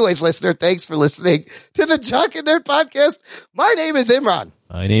happening. Anyways, listener, thanks for listening to the Jock and Nerd podcast. My name is Imran.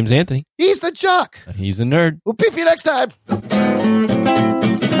 My name's Anthony. He's the jock. He's the nerd. We'll peep you next time.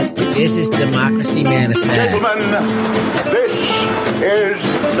 This is Democracy Manifest. Gentlemen, this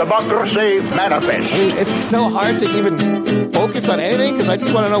is Democracy Manifest. I mean, it's so hard to even focus on anything because I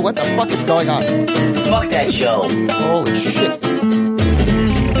just want to know what the fuck is going on. Fuck that show. Holy shit.